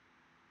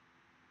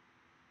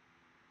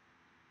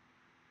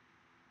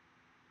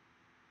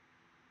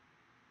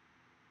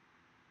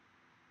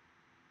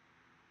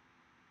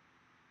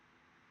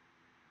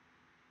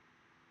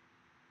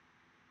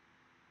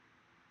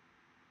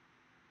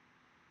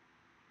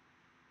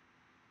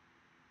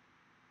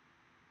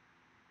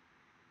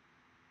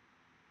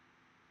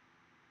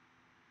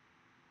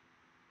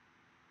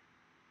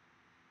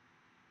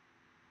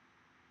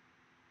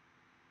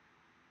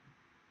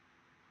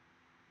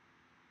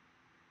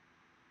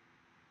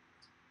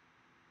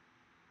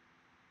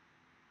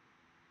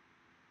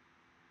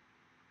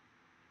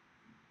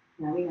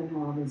 Now we know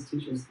how all those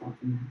teachers felt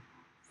in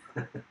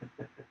that.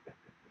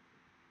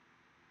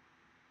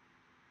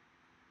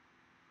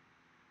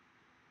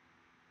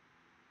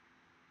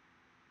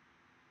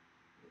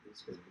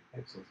 These have been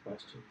excellent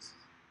questions.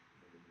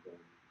 And,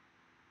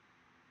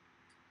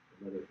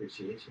 another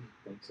appreciation.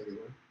 Thanks,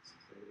 everyone. It's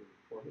very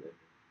informative.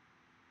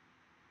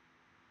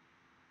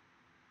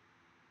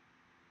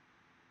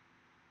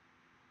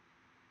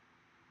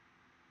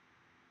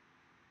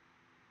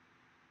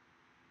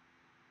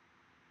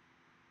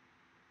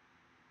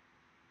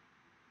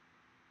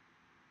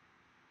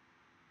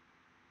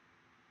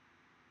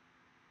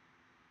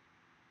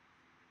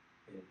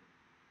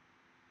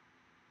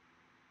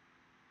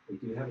 And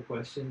we do have a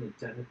question, a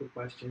technical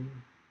question.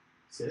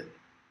 Sid,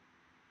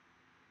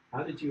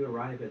 how did you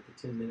arrive at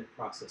the 10-minute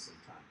processing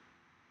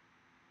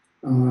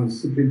time?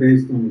 Simply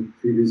based on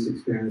previous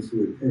experience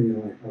with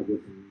AI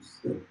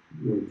algorithms that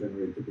were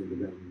generated in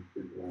development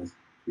in the last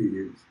few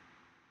years.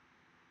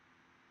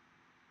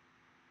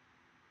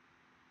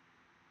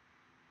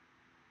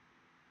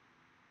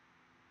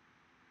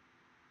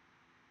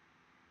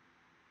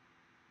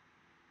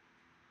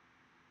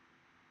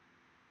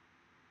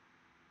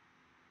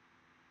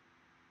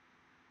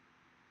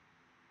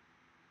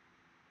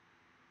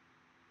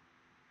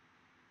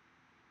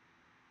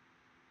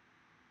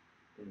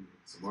 And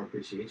some more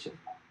appreciation.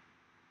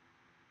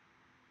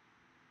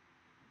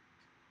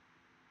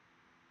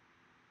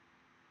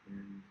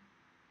 And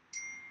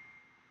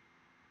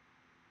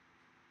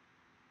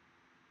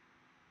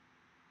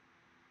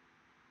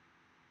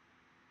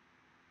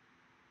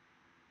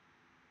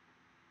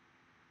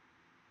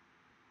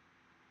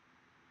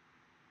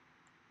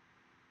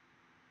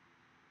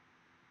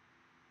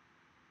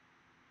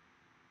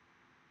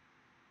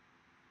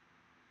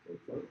okay,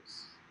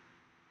 folks.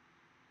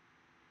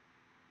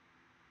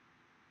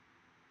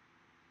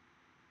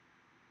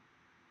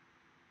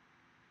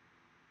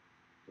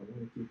 I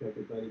want to keep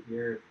everybody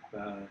here.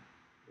 If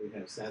we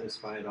have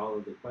satisfied all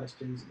of the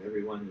questions and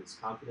everyone is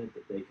confident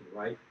that they can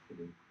write an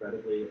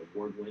incredibly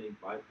award-winning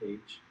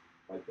 5-page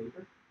white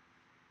paper,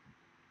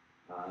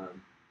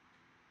 I'm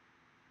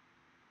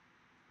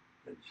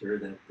sure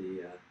that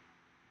the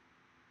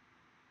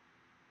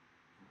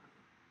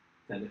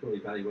Technical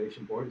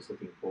Evaluation Board is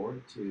looking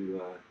forward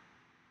to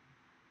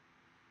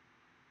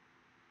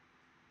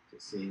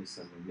seeing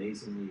some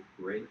amazingly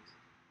great,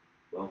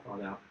 well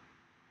thought out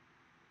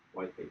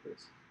white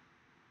papers.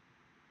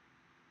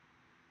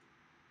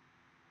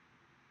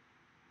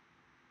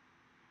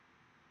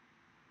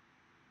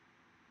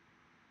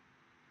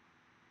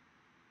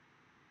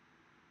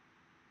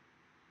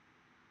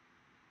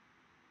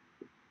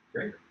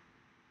 Great.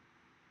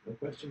 No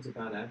questions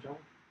about Agile?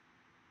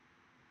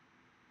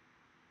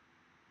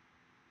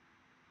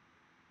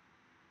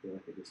 I feel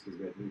like I just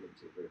read meeting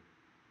to her.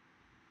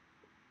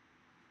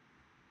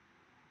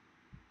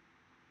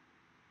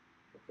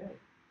 Okay.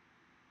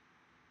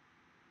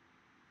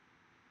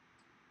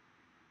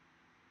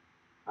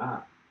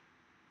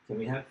 Can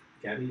we have,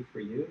 Gabby,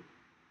 for you,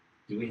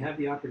 do we have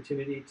the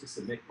opportunity to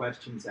submit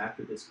questions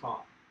after this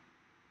call?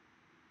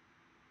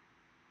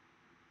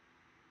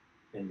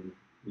 And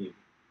you,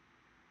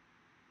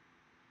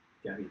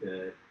 Gabby,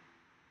 there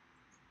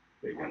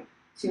you go. Right.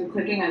 So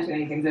clicking on too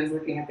many things, I was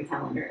looking at the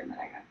calendar and then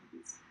I got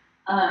confused.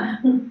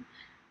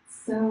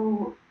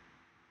 So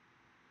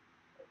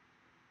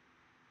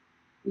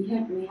we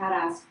had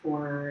asked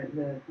for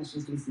the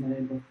questions to be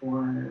submitted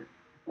before,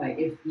 but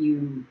if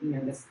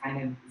this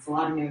kind of, it's a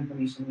lot of new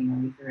information, we know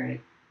we threw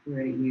it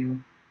at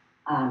you,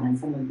 and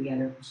some of the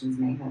other questions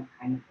may have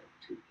kind of like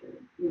tweaked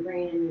your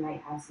brain and you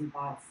might have some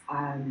thoughts.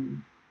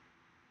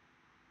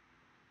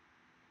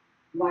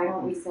 Why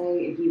don't we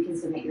say if you can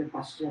submit your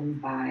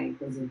questions by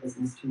close of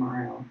business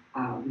tomorrow,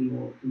 we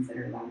will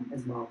consider them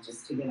as well,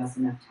 just to give us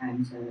enough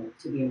time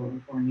to be able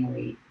to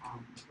formulate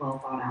well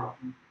thought out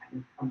and kind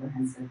of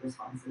comprehensive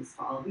responses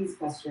to all of these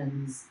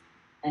questions,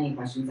 any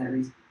questions that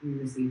we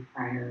received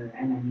prior,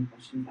 and any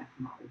questions that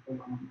come out of the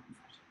one-on-one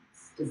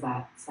sessions. Does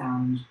that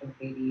sound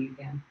okay to you,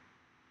 Dan?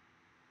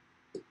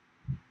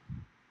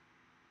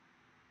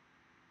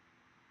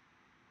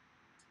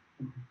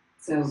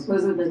 So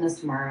close of business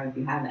tomorrow. If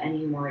you have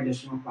any more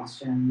additional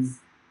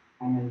questions,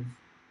 kind of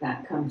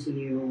that come to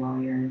you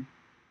while you're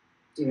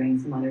doing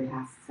some other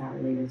tasks not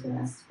related to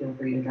this, feel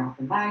free to drop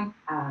them by,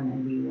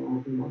 and we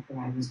will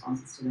provide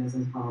responses to those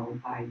as well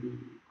by the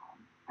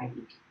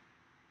week.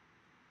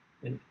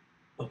 And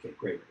okay,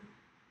 great.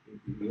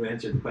 You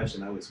answered the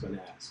question I was going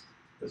to ask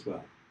as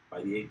well.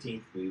 By the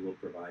 18th, we will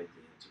provide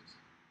the answers.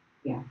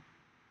 Yeah,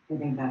 I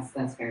think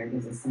that's fair. It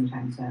gives us some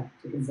time to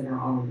consider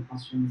all of the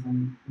questions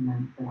and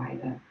then provide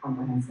a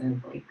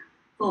comprehensive, like,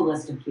 full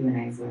list of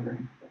Q&As that we're going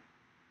to have.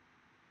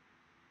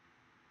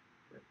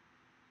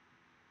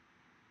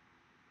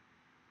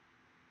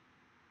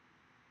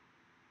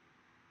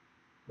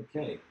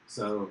 Okay,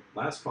 so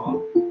last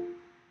fall,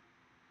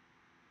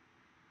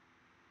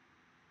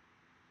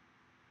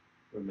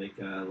 we'll make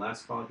a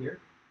last call here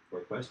for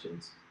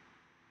questions.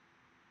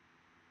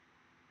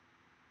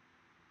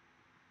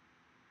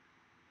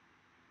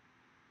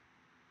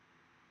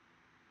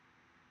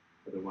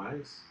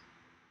 Otherwise,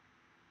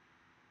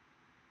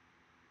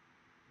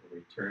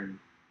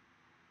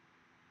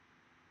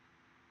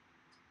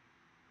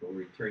 we'll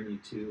return you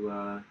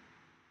to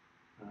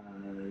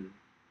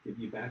give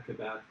you back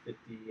about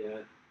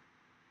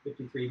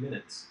 53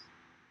 minutes.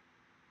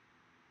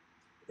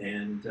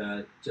 And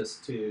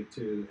just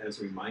as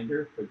a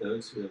reminder for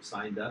those who have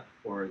signed up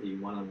for the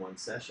one-on-one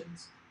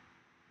sessions,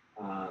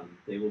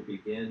 they will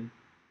begin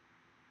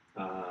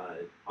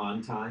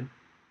on time.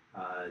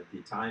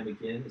 The time,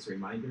 again, as a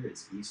reminder,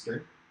 is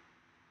Eastern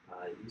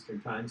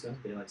time zone,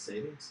 daylight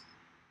savings,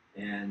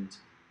 and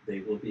they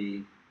will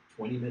be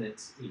 20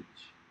 minutes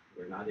each.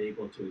 We're not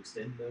able to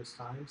extend those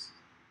times,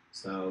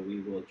 so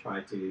we will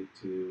try to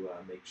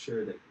make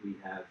sure that we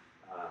have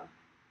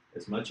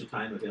as much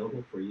time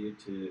available for you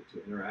to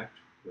interact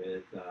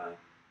with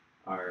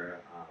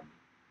our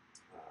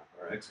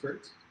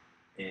experts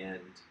and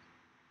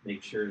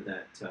make sure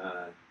that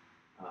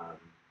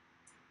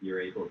you're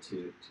able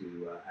to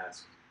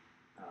ask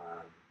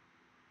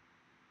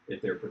if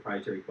there are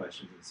proprietary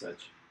questions and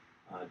such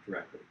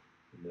directly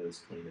in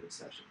those 20-minute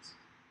sessions.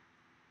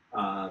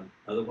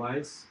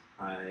 Otherwise,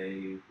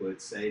 I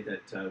would say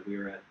that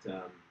we're at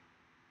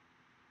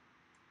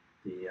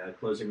the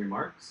closing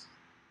remarks,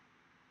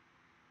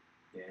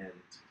 and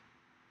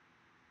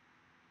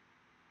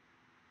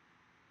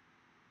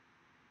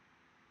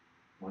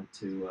want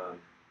to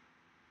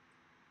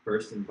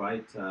first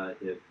invite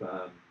if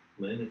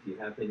Lynn, if you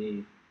have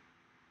any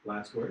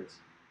last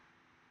words.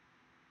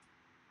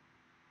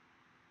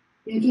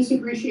 Yeah, just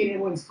appreciate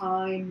everyone's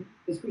time.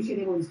 These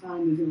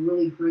are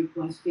really great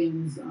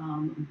questions.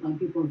 I'm glad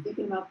people are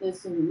thinking about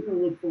this, and we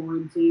really look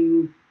forward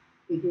to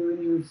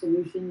hearing your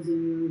solutions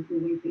and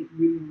reading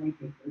your white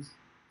papers.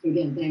 So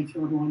again, thanks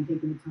for everyone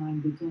taking the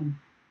time to attend.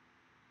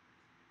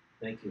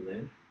 Thank you,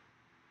 Lynn.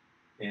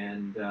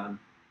 And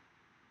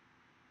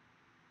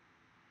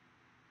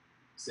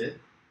Sid?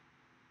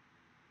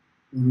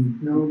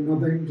 No,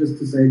 nothing. Just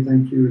to say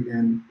thank you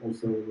again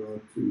also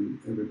to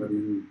everybody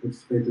who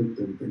participated,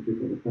 and thank you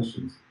for the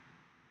questions.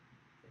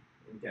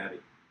 And Gabby?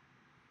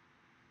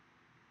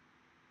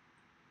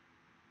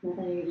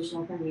 Nothing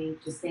additional from me,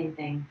 just same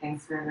thing.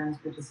 Thanks for everyone's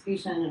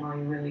participation and all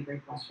your really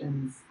great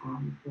questions.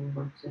 We'll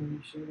work to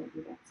make sure that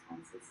you get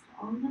responses to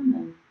all of them,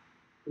 and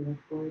we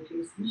look forward to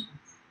your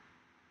submissions.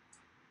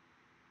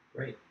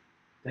 Great.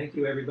 Thank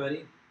you,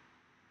 everybody.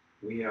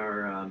 We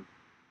are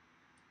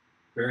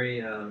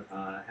very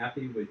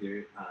happy with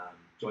your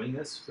joining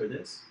us for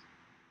this.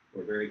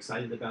 We're very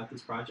excited about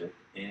this project,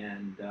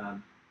 and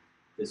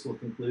this will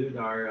conclude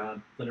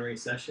our plenary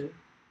session,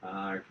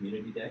 our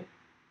community day.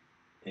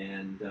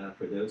 And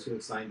for those who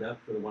have signed up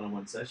for the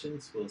one-on-one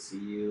sessions, we'll see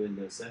you in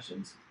those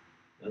sessions.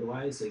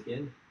 Otherwise,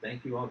 again,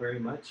 thank you all very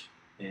much,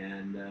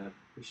 and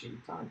appreciate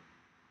your time.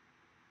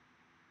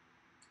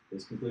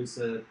 This concludes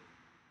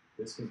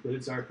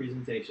our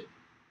presentation.